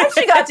 By the time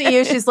she got to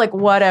you, she's like,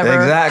 whatever.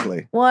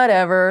 Exactly.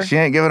 Whatever. She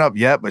ain't given up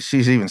yet, but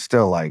she's even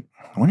still like,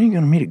 when are you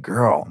going to meet a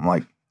girl? I'm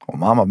like, well,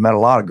 Mom, I've met a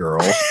lot of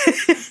girls.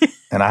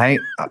 And I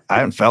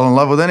haven't fell in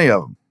love with any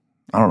of them.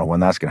 I don't know when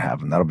that's going to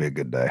happen. That'll be a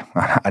good day.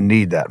 I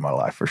need that in my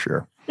life for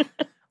sure.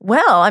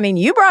 Well, I mean,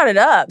 you brought it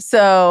up.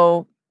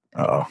 So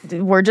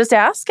we're just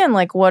asking,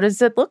 like, what does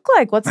it look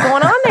like? What's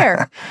going on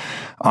there?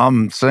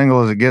 I'm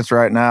single as it gets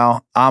right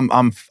now. I'm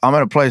in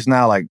a place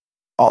now, like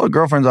all the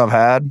girlfriends I've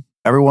had,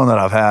 everyone that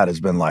I've had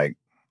has been like,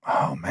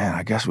 oh man,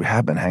 I guess we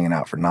have been hanging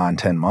out for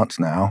 9-10 months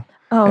now.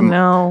 Oh, and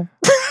no.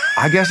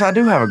 I guess I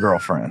do have a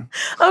girlfriend.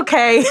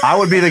 Okay. I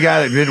would be the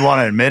guy that didn't want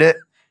to admit it.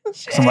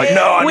 So I'm like,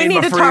 no, we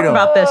need my to talk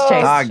about this,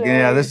 Chase.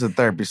 Yeah, this is a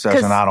therapy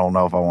session. I don't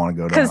know if I want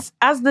to go down. Because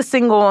as the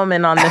single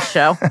woman on this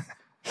show,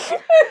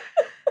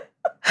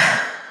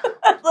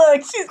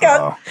 look, she's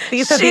got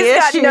these are the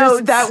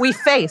issues that we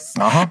face.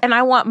 And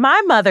I want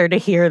my mother to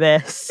hear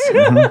this.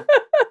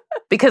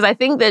 Because I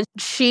think that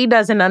she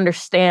doesn't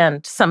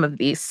understand some of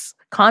these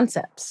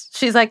concepts.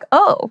 She's like,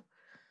 oh,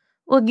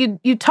 well,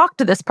 you talk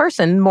to this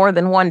person more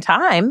than one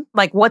time.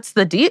 Like, what's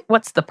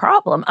the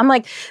problem? I'm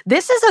like,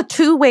 this is a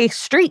two-way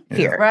street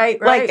here. Right.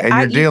 Like, and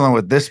you're dealing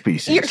with this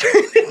species. You're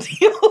trying to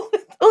deal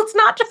with, well, it's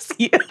not just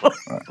you.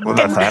 Well,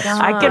 that's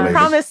I can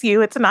promise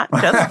you it's not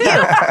just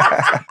you.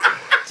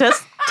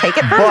 Just take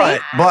it from me.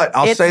 But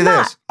I'll say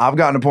not. this. I've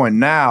gotten to a point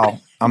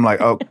now, I'm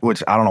like, oh,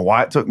 which I don't know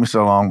why it took me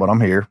so long, but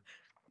I'm here.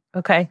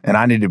 Okay. And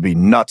I need to be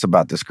nuts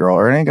about this girl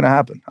or it ain't going to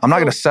happen. I'm not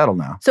going to settle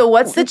now. So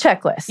what's the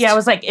checklist? Yeah, I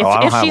was like,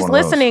 if she's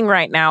listening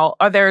right now,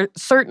 are there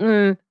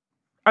certain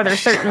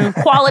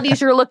qualities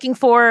you're looking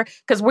for?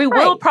 Because we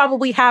will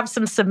probably have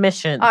some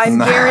submissions. I'm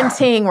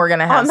guaranteeing we're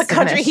going to have on the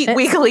Country Heat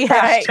Weekly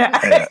hashtag.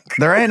 Yeah.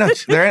 There ain't a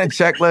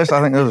checklist. I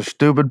think those are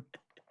stupid.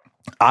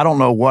 I don't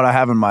know what I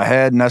have in my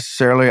head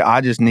necessarily.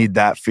 I just need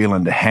that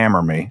feeling to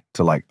hammer me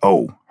to like,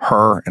 oh,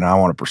 her, and I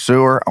want to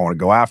pursue her. I want to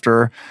go after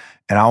her.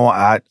 And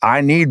I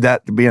need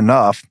that to be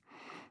enough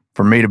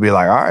for me to be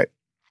like, all right,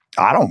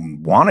 I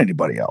don't want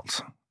anybody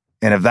else.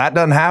 And if that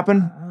doesn't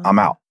happen, I'm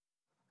out.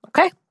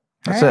 Okay.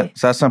 That's it.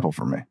 It's that simple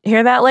for me.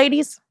 Hear that,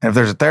 ladies? And if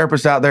there's a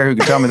therapist out there who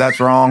can tell me that's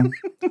wrong,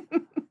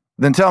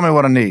 then tell me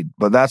what I need.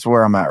 But that's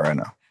where I'm at right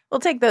now. We'll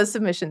take those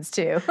submissions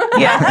too.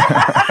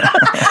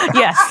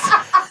 Yes.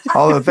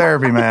 Although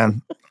therapy,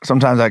 man,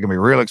 sometimes that can be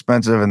real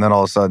expensive. And then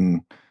all of a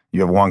sudden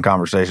you have one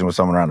conversation with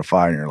someone around the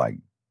fire and you're like,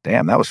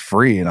 damn, that was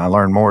free. And I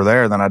learned more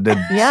there than I did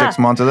 6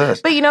 months of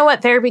this. But you know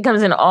what? Therapy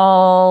comes in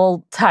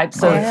all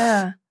types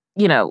of,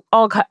 you know,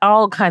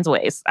 all kinds of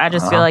ways. I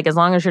just feel like as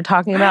long as you're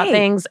talking about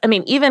things, I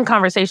mean, even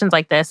conversations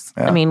like this,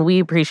 I mean, we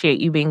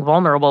appreciate you being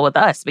vulnerable with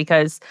us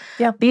because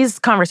these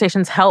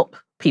conversations help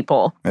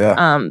people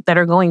that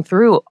are going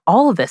through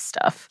all of this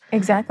stuff.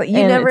 Exactly.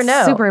 You never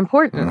know. Super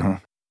important.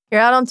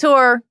 You're out on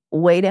tour.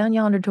 Way Down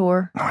Yonder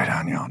tour. Way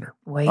Down Yonder.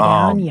 Way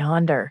Down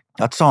Yonder.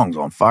 That song's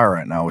on fire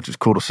right now, which is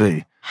cool to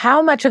see.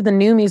 How much of the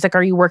new music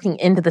are you working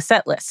into the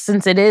set list?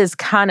 Since it is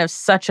kind of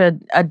such a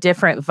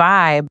different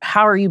vibe,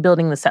 how are you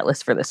building the set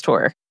list for this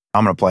tour?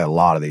 I'm going to play a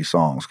lot of these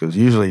songs because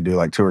usually you do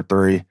like 2 or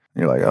 3.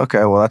 You're like,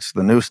 okay, well, that's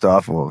the new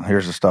stuff. Well,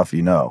 here's the stuff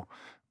you know.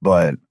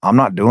 But I'm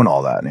not doing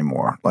all that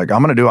anymore. Like,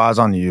 I'm going to do Eyes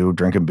on You,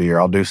 Drinking Beer.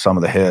 I'll do some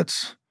of the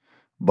hits.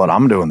 But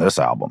I'm doing this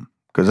album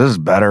because this is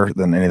better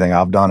than anything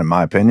I've done, in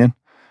my opinion.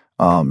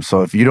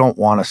 So if you don't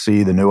want to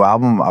see the new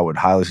album, I would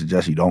highly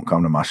suggest you don't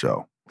come to my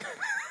show.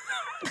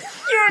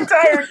 Your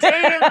entire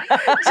team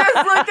just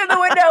looked in the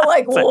window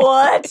like,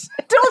 what?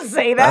 Don't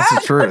say that.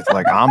 That's the truth.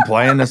 Like, I'm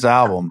playing this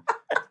album.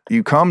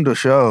 You come to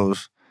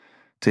shows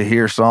to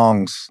hear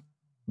songs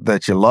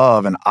that you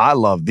love, and I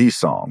love these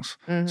songs.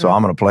 So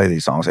I'm going to play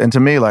these songs. And to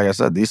me, like I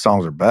said, these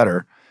songs are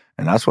better,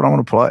 and that's what I'm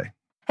going to play.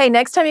 Hey,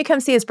 next time you come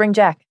see us, bring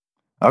Jack.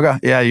 Okay.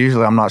 Yeah,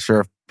 usually I'm not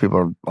sure if people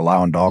are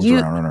allowing dogs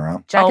running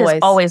around. Jack is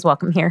always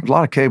welcome here. There's a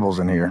lot of cables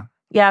in here.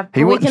 Yeah.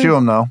 He wouldn't chew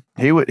them, though.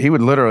 He would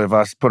literally, if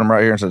I put him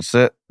right here and said,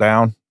 sit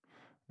down,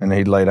 and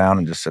he'd lay down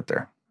and just sit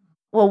there.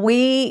 Well,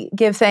 we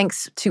give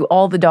thanks to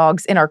all the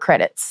dogs in our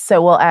credits,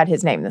 so we'll add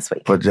his name this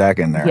week. Put Jack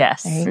in there.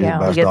 Yes. There you He's go. the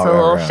best He gets dog a I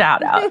little ever had.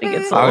 shout out.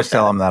 I always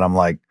tell him that I'm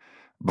like,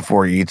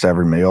 before he eats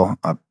every meal,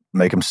 I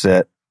make him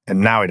sit.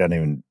 And now he doesn't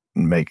even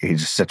he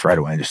just sits right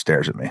away and just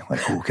stares at me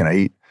like, "Ooh, can I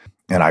eat?"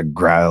 And I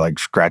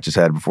scratch his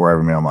head before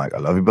every meal. I'm like, "I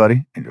love you,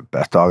 buddy. You're the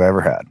best dog I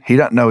ever had." He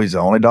doesn't know he's the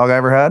only dog I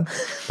ever had,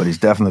 but he's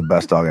definitely the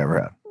best dog I ever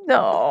had.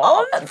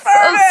 No, that's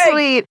so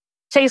sweet.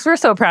 Chase, we're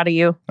so proud of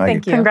you.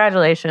 Thank you.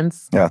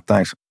 Congratulations. Yeah,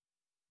 thanks.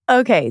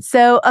 Okay,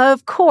 so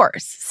of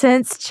course,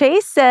 since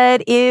Chase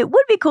said it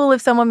would be cool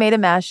if someone made a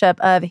mashup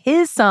of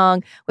his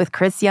song with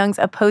Chris Young's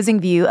opposing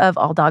view of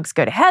All Dogs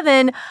Go to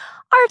Heaven,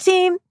 our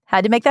team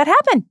had to make that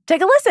happen.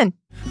 Take a listen.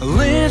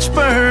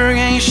 Lynchburg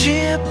ain't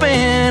shipping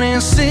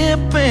and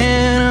sipping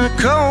a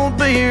cold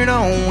beer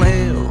don't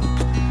help.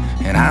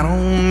 And I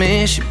don't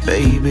miss you,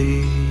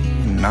 baby.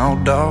 And all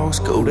dogs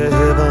go to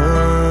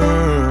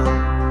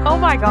heaven. Oh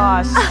my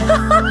gosh.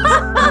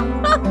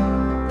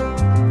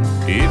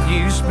 If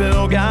you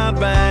spell God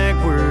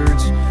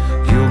backwards,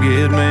 you'll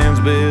get man's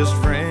best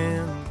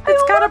friend.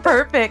 It's kind of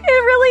perfect. It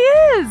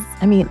really is.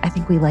 I mean, I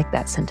think we like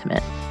that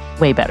sentiment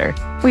way better.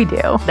 We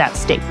do. That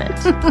statement.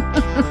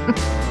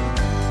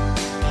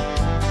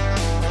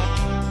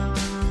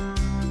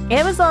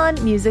 Amazon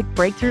Music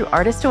breakthrough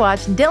artist to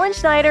watch, Dylan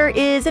Schneider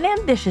is an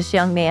ambitious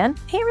young man.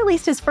 He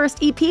released his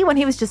first EP when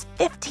he was just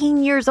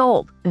 15 years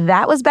old.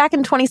 That was back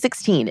in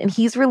 2016, and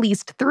he's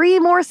released 3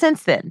 more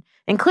since then,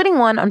 including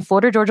one on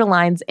Florida Georgia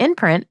Line's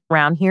imprint,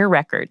 Round Here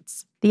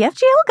Records. The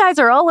FGL guys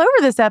are all over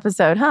this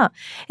episode, huh?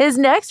 His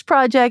next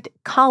project,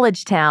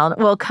 College Town,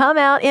 will come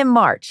out in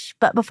March.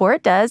 But before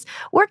it does,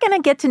 we're going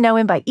to get to know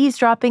him by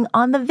eavesdropping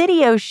on the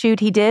video shoot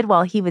he did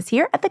while he was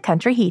here at the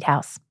Country Heat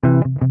House.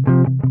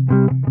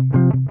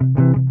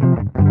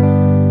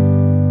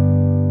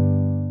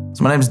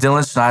 So my name is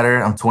Dylan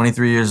Schneider. I'm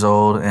 23 years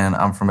old, and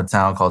I'm from a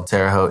town called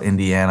Terre Haute,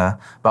 Indiana,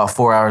 about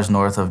 4 hours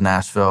north of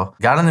Nashville.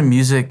 Got into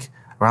music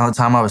around the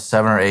time I was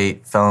 7 or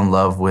 8, fell in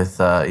love with,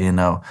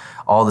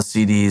 all the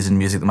CDs and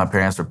music that my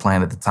parents were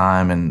playing at the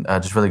time, and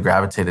just really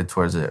gravitated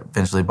towards it.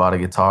 Eventually bought a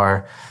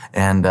guitar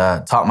and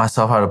taught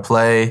myself how to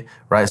play,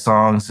 write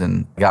songs,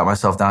 and got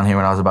myself down here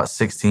when I was about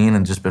 16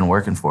 and just been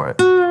working for it.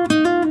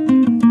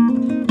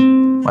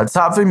 My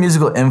top 3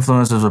 musical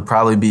influences would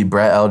probably be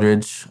Brett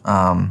Eldridge,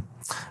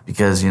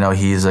 because,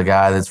 he's a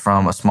guy that's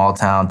from a small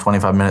town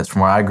 25 minutes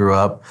from where I grew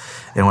up.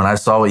 And when I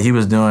saw what he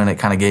was doing, it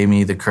kind of gave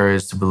me the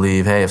courage to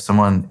believe, hey, if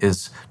someone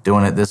is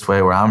doing it this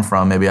way where I'm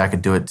from, maybe I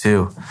could do it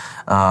too.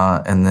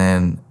 And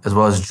then as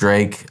well as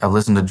Drake, I've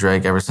listened to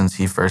Drake ever since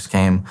he first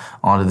came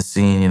onto the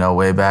scene,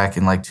 way back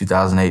in like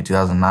 2008,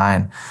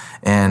 2009.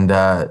 And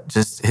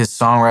just his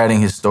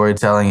songwriting, his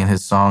storytelling, and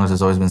his songs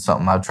has always been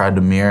something I've tried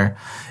to mirror.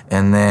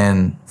 And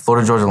then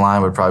Florida Georgia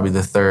Line would probably be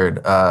the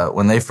third.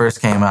 When they first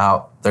came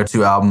out, their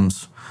 2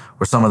 albums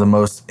were some of the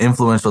most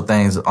influential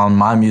things on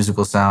my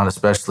musical sound,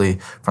 especially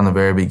from the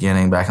very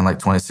beginning, back in like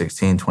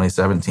 2016,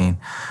 2017,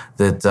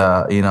 that,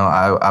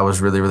 I was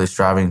really, really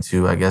striving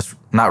to, I guess,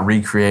 not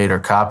recreate or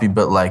copy,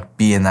 but like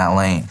be in that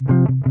lane.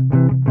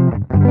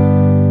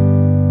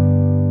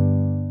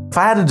 So, If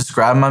I had to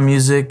describe my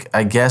music,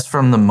 I guess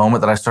from the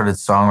moment that I started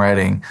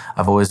songwriting,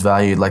 I've always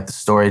valued like the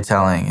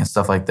storytelling and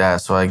stuff like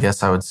that. So I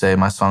guess I would say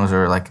my songs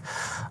are like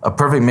a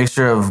perfect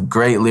mixture of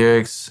great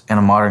lyrics and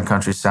a modern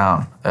country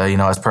sound.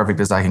 As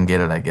perfect as I can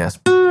get it, I guess.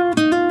 Well,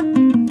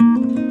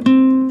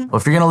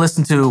 if you're going to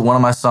listen to one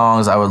of my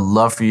songs, I would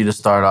love for you to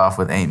start off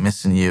with Ain't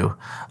Missing You.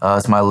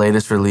 It's my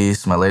latest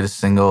release, my latest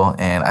single,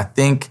 and I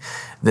think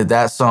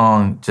that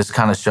song just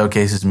kind of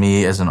showcases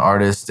me as an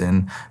artist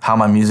and how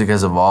my music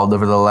has evolved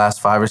over the last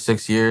 5 or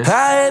 6 years.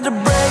 I had to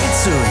break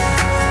it to you.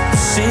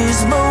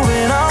 She's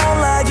moving on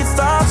like you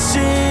thought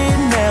she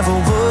never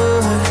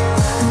would.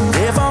 And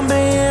if I'm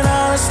being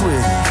honest with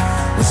you,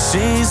 when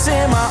she's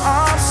in my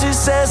arms, she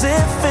says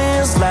it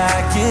feels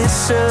like it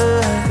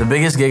should. The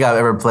biggest gig I've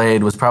ever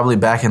played was probably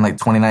back in like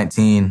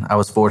 2019. I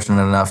was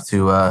fortunate enough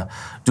to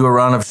do a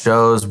run of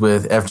shows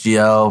with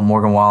FGL,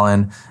 Morgan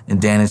Wallen,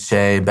 and Dan and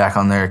Shay back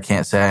on their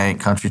Can't Say I Ain't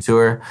Country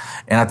tour.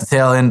 And at the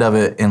tail end of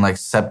it, in like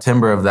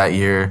September of that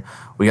year,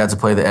 we got to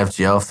play the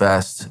FGL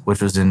Fest,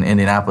 which was in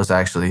Indianapolis,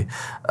 actually,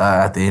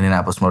 at the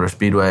Indianapolis Motor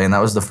Speedway. And that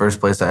was the first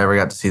place I ever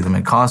got to see them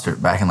in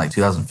concert back in like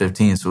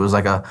 2015. So it was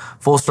like a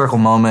full circle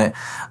moment.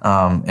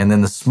 And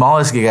then the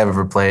smallest gig I've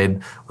ever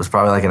played was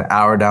probably like an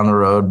hour down the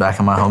road back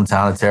in my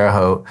hometown of Terre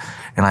Haute.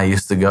 And I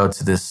used to go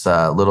to this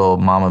little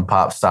mom and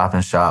pop stop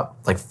and shop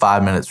like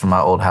 5 minutes from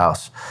my old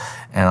house.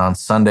 And on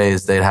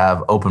Sundays, they'd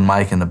have open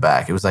mic in the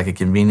back. It was like a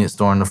convenience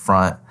store in the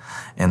front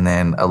and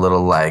then a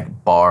little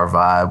like bar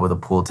vibe with a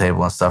pool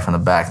table and stuff in the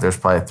back. There's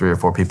probably 3 or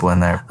 4 people in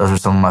there. Those are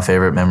some of my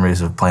favorite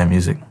memories of playing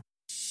music.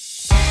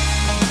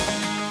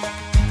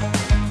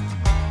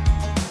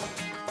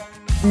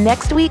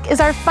 Next week is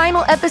our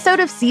final episode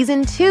of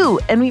Season 2,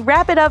 and we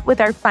wrap it up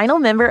with our final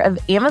member of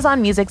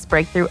Amazon Music's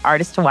Breakthrough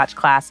Artist to Watch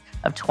class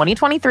of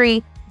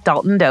 2023,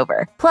 Dalton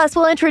Dover. Plus,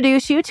 we'll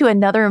introduce you to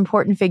another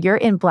important figure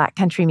in Black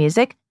country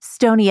music,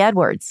 Stoney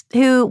Edwards,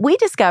 who we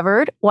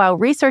discovered while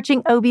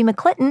researching Obie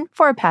McClinton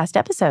for a past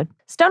episode.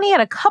 Stoney had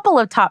a couple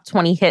of top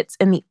 20 hits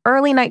in the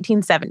early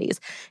 1970s,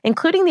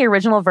 including the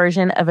original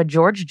version of a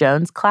George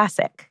Jones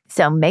classic.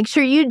 So make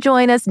sure you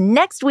join us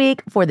next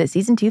week for the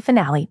Season 2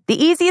 finale.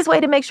 The easiest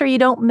way to make sure you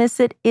don't miss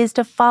it is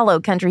to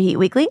follow Country Heat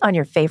Weekly on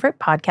your favorite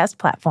podcast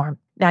platform.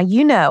 Now,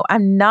 you know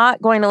I'm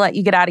not going to let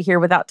you get out of here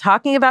without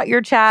talking about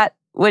your chat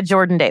with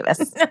Jordan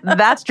Davis.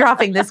 That's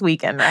dropping this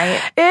weekend,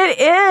 right? It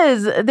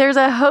is. There's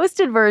a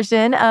hosted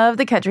version of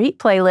the Country Heat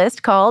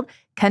playlist called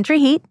Country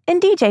Heat in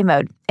DJ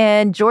Mode.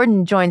 And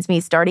Jordan joins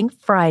me starting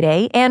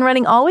Friday and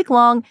running all week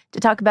long to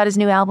talk about his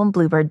new album,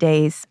 Bluebird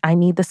Days. I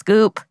need the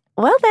scoop.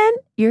 Well, then,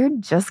 you're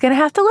just going to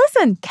have to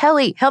listen.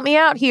 Kelly, help me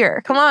out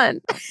here. Come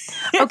on.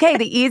 Okay,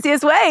 the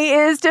easiest way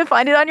is to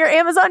find it on your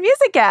Amazon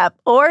Music app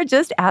or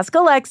just ask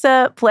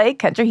Alexa, play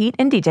Country Heat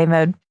in DJ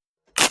Mode.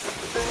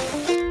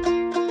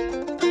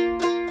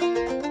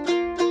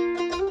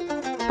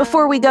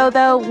 Before we go,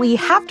 though, we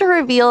have to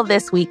reveal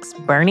this week's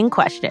burning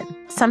question,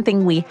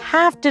 something we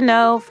have to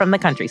know from the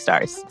country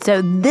stars.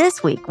 So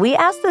this week, we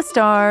asked the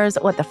stars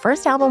what the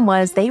first album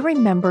was they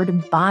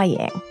remembered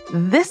buying.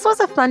 This was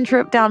a fun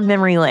trip down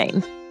memory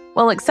lane.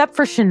 Well, except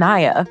for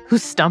Shania, who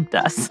stumped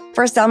us.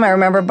 First album I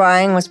remember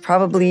buying was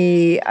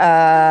probably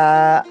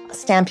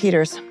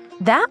Stampeders.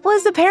 That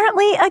was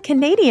apparently a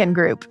Canadian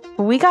group.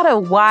 We got a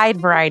wide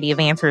variety of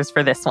answers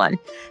for this one.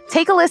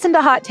 Take a listen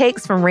to hot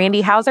takes from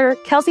Randy Houser,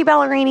 Kelsey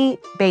Ballerini,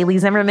 Bailey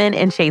Zimmerman,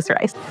 and Chase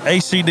Rice.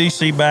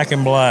 AC/DC Back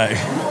in Black.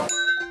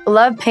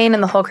 Love, Pain,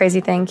 and the Whole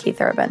Crazy Thing, Keith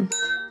Urban.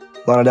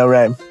 Lana Del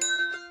Rey.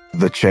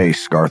 The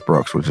Chase, Garth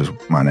Brooks, which is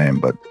my name,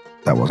 but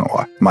that wasn't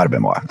why. Might have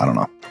been why. I don't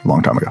know. A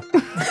long time ago.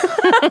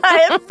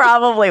 It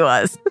probably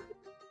was.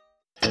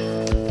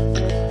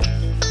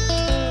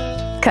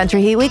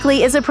 Country Heat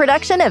Weekly is a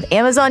production of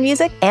Amazon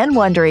Music and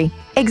Wondery.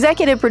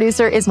 Executive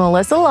producer is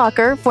Melissa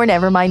Locker for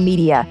Nevermind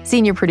Media.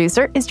 Senior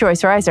producer is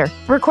Joyce Reiser.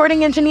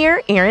 Recording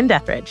engineer, Aaron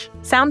Dethridge.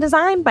 Sound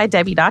design by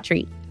Debbie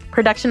Daughtry.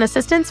 Production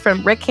assistants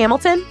from Rick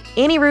Hamilton,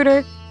 Annie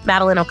Reuter,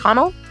 Madeline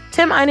O'Connell,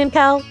 Tim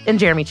Einenkel, and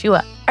Jeremy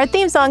Chua. Our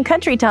theme song,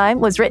 Country Time,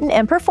 was written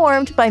and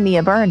performed by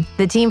Mia Byrne.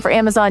 The team for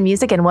Amazon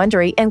Music and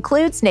Wondery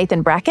includes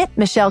Nathan Brackett,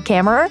 Michelle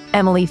Kammerer,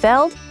 Emily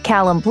Feld,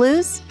 Callum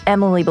Blues,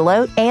 Emily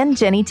Belote, and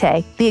Jenny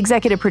Tay. The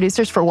executive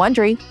producers for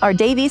Wondery are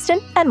Dave Easton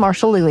and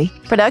Marshall Louie.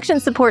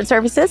 Production support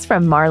services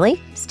from Marley,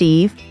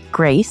 Steve,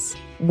 Grace,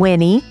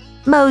 Winnie,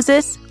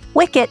 Moses,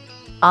 Wicket,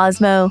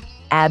 Osmo,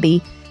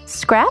 Abby,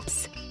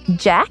 Scraps,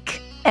 Jack,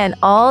 and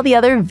all the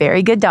other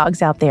very good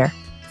dogs out there.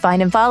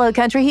 Find and follow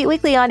Country Heat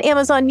Weekly on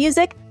Amazon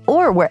Music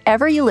or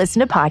wherever you listen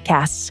to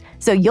podcasts,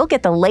 so you'll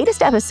get the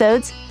latest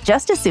episodes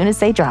just as soon as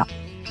they drop. She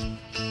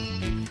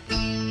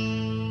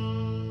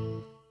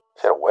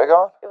had a wig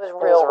on? It was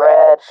real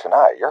red.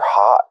 Shania, you're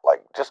hot.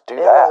 Like, just do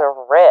that. It was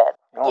a red.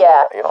 You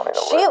don't need a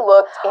She wig.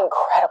 looked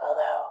incredible,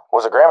 though.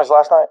 Was it Grammys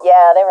last night?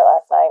 Yeah, they were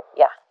last night.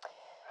 Yeah.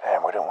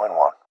 Damn, we didn't win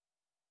one.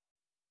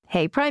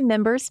 Hey, Prime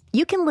members,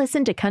 you can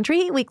listen to Country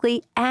Heat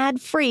Weekly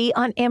ad-free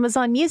on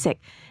Amazon Music.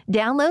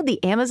 Download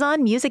the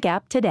Amazon Music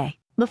app today.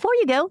 Before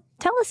you go,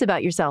 tell us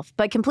about yourself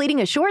by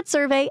completing a short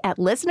survey at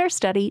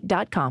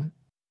listenerstudy.com.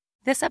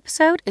 This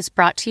episode is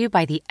brought to you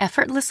by the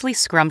effortlessly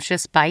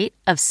scrumptious bite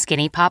of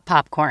Skinny Pop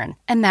popcorn.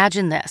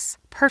 Imagine this: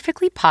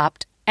 perfectly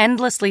popped,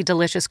 endlessly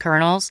delicious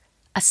kernels,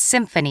 a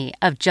symphony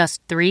of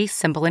just 3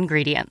 simple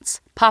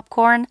ingredients: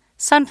 popcorn,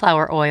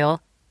 sunflower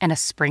oil, and a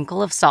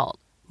sprinkle of salt.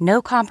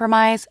 No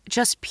compromise,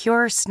 just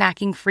pure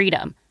snacking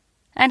freedom.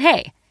 And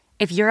hey,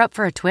 if you're up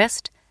for a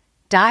twist,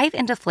 dive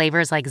into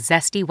flavors like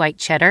zesty white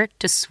cheddar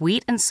to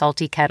sweet and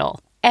salty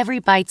kettle. Every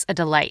bite's a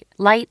delight,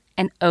 light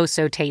and oh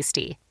so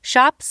tasty.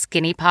 Shop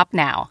Skinny Pop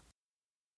now.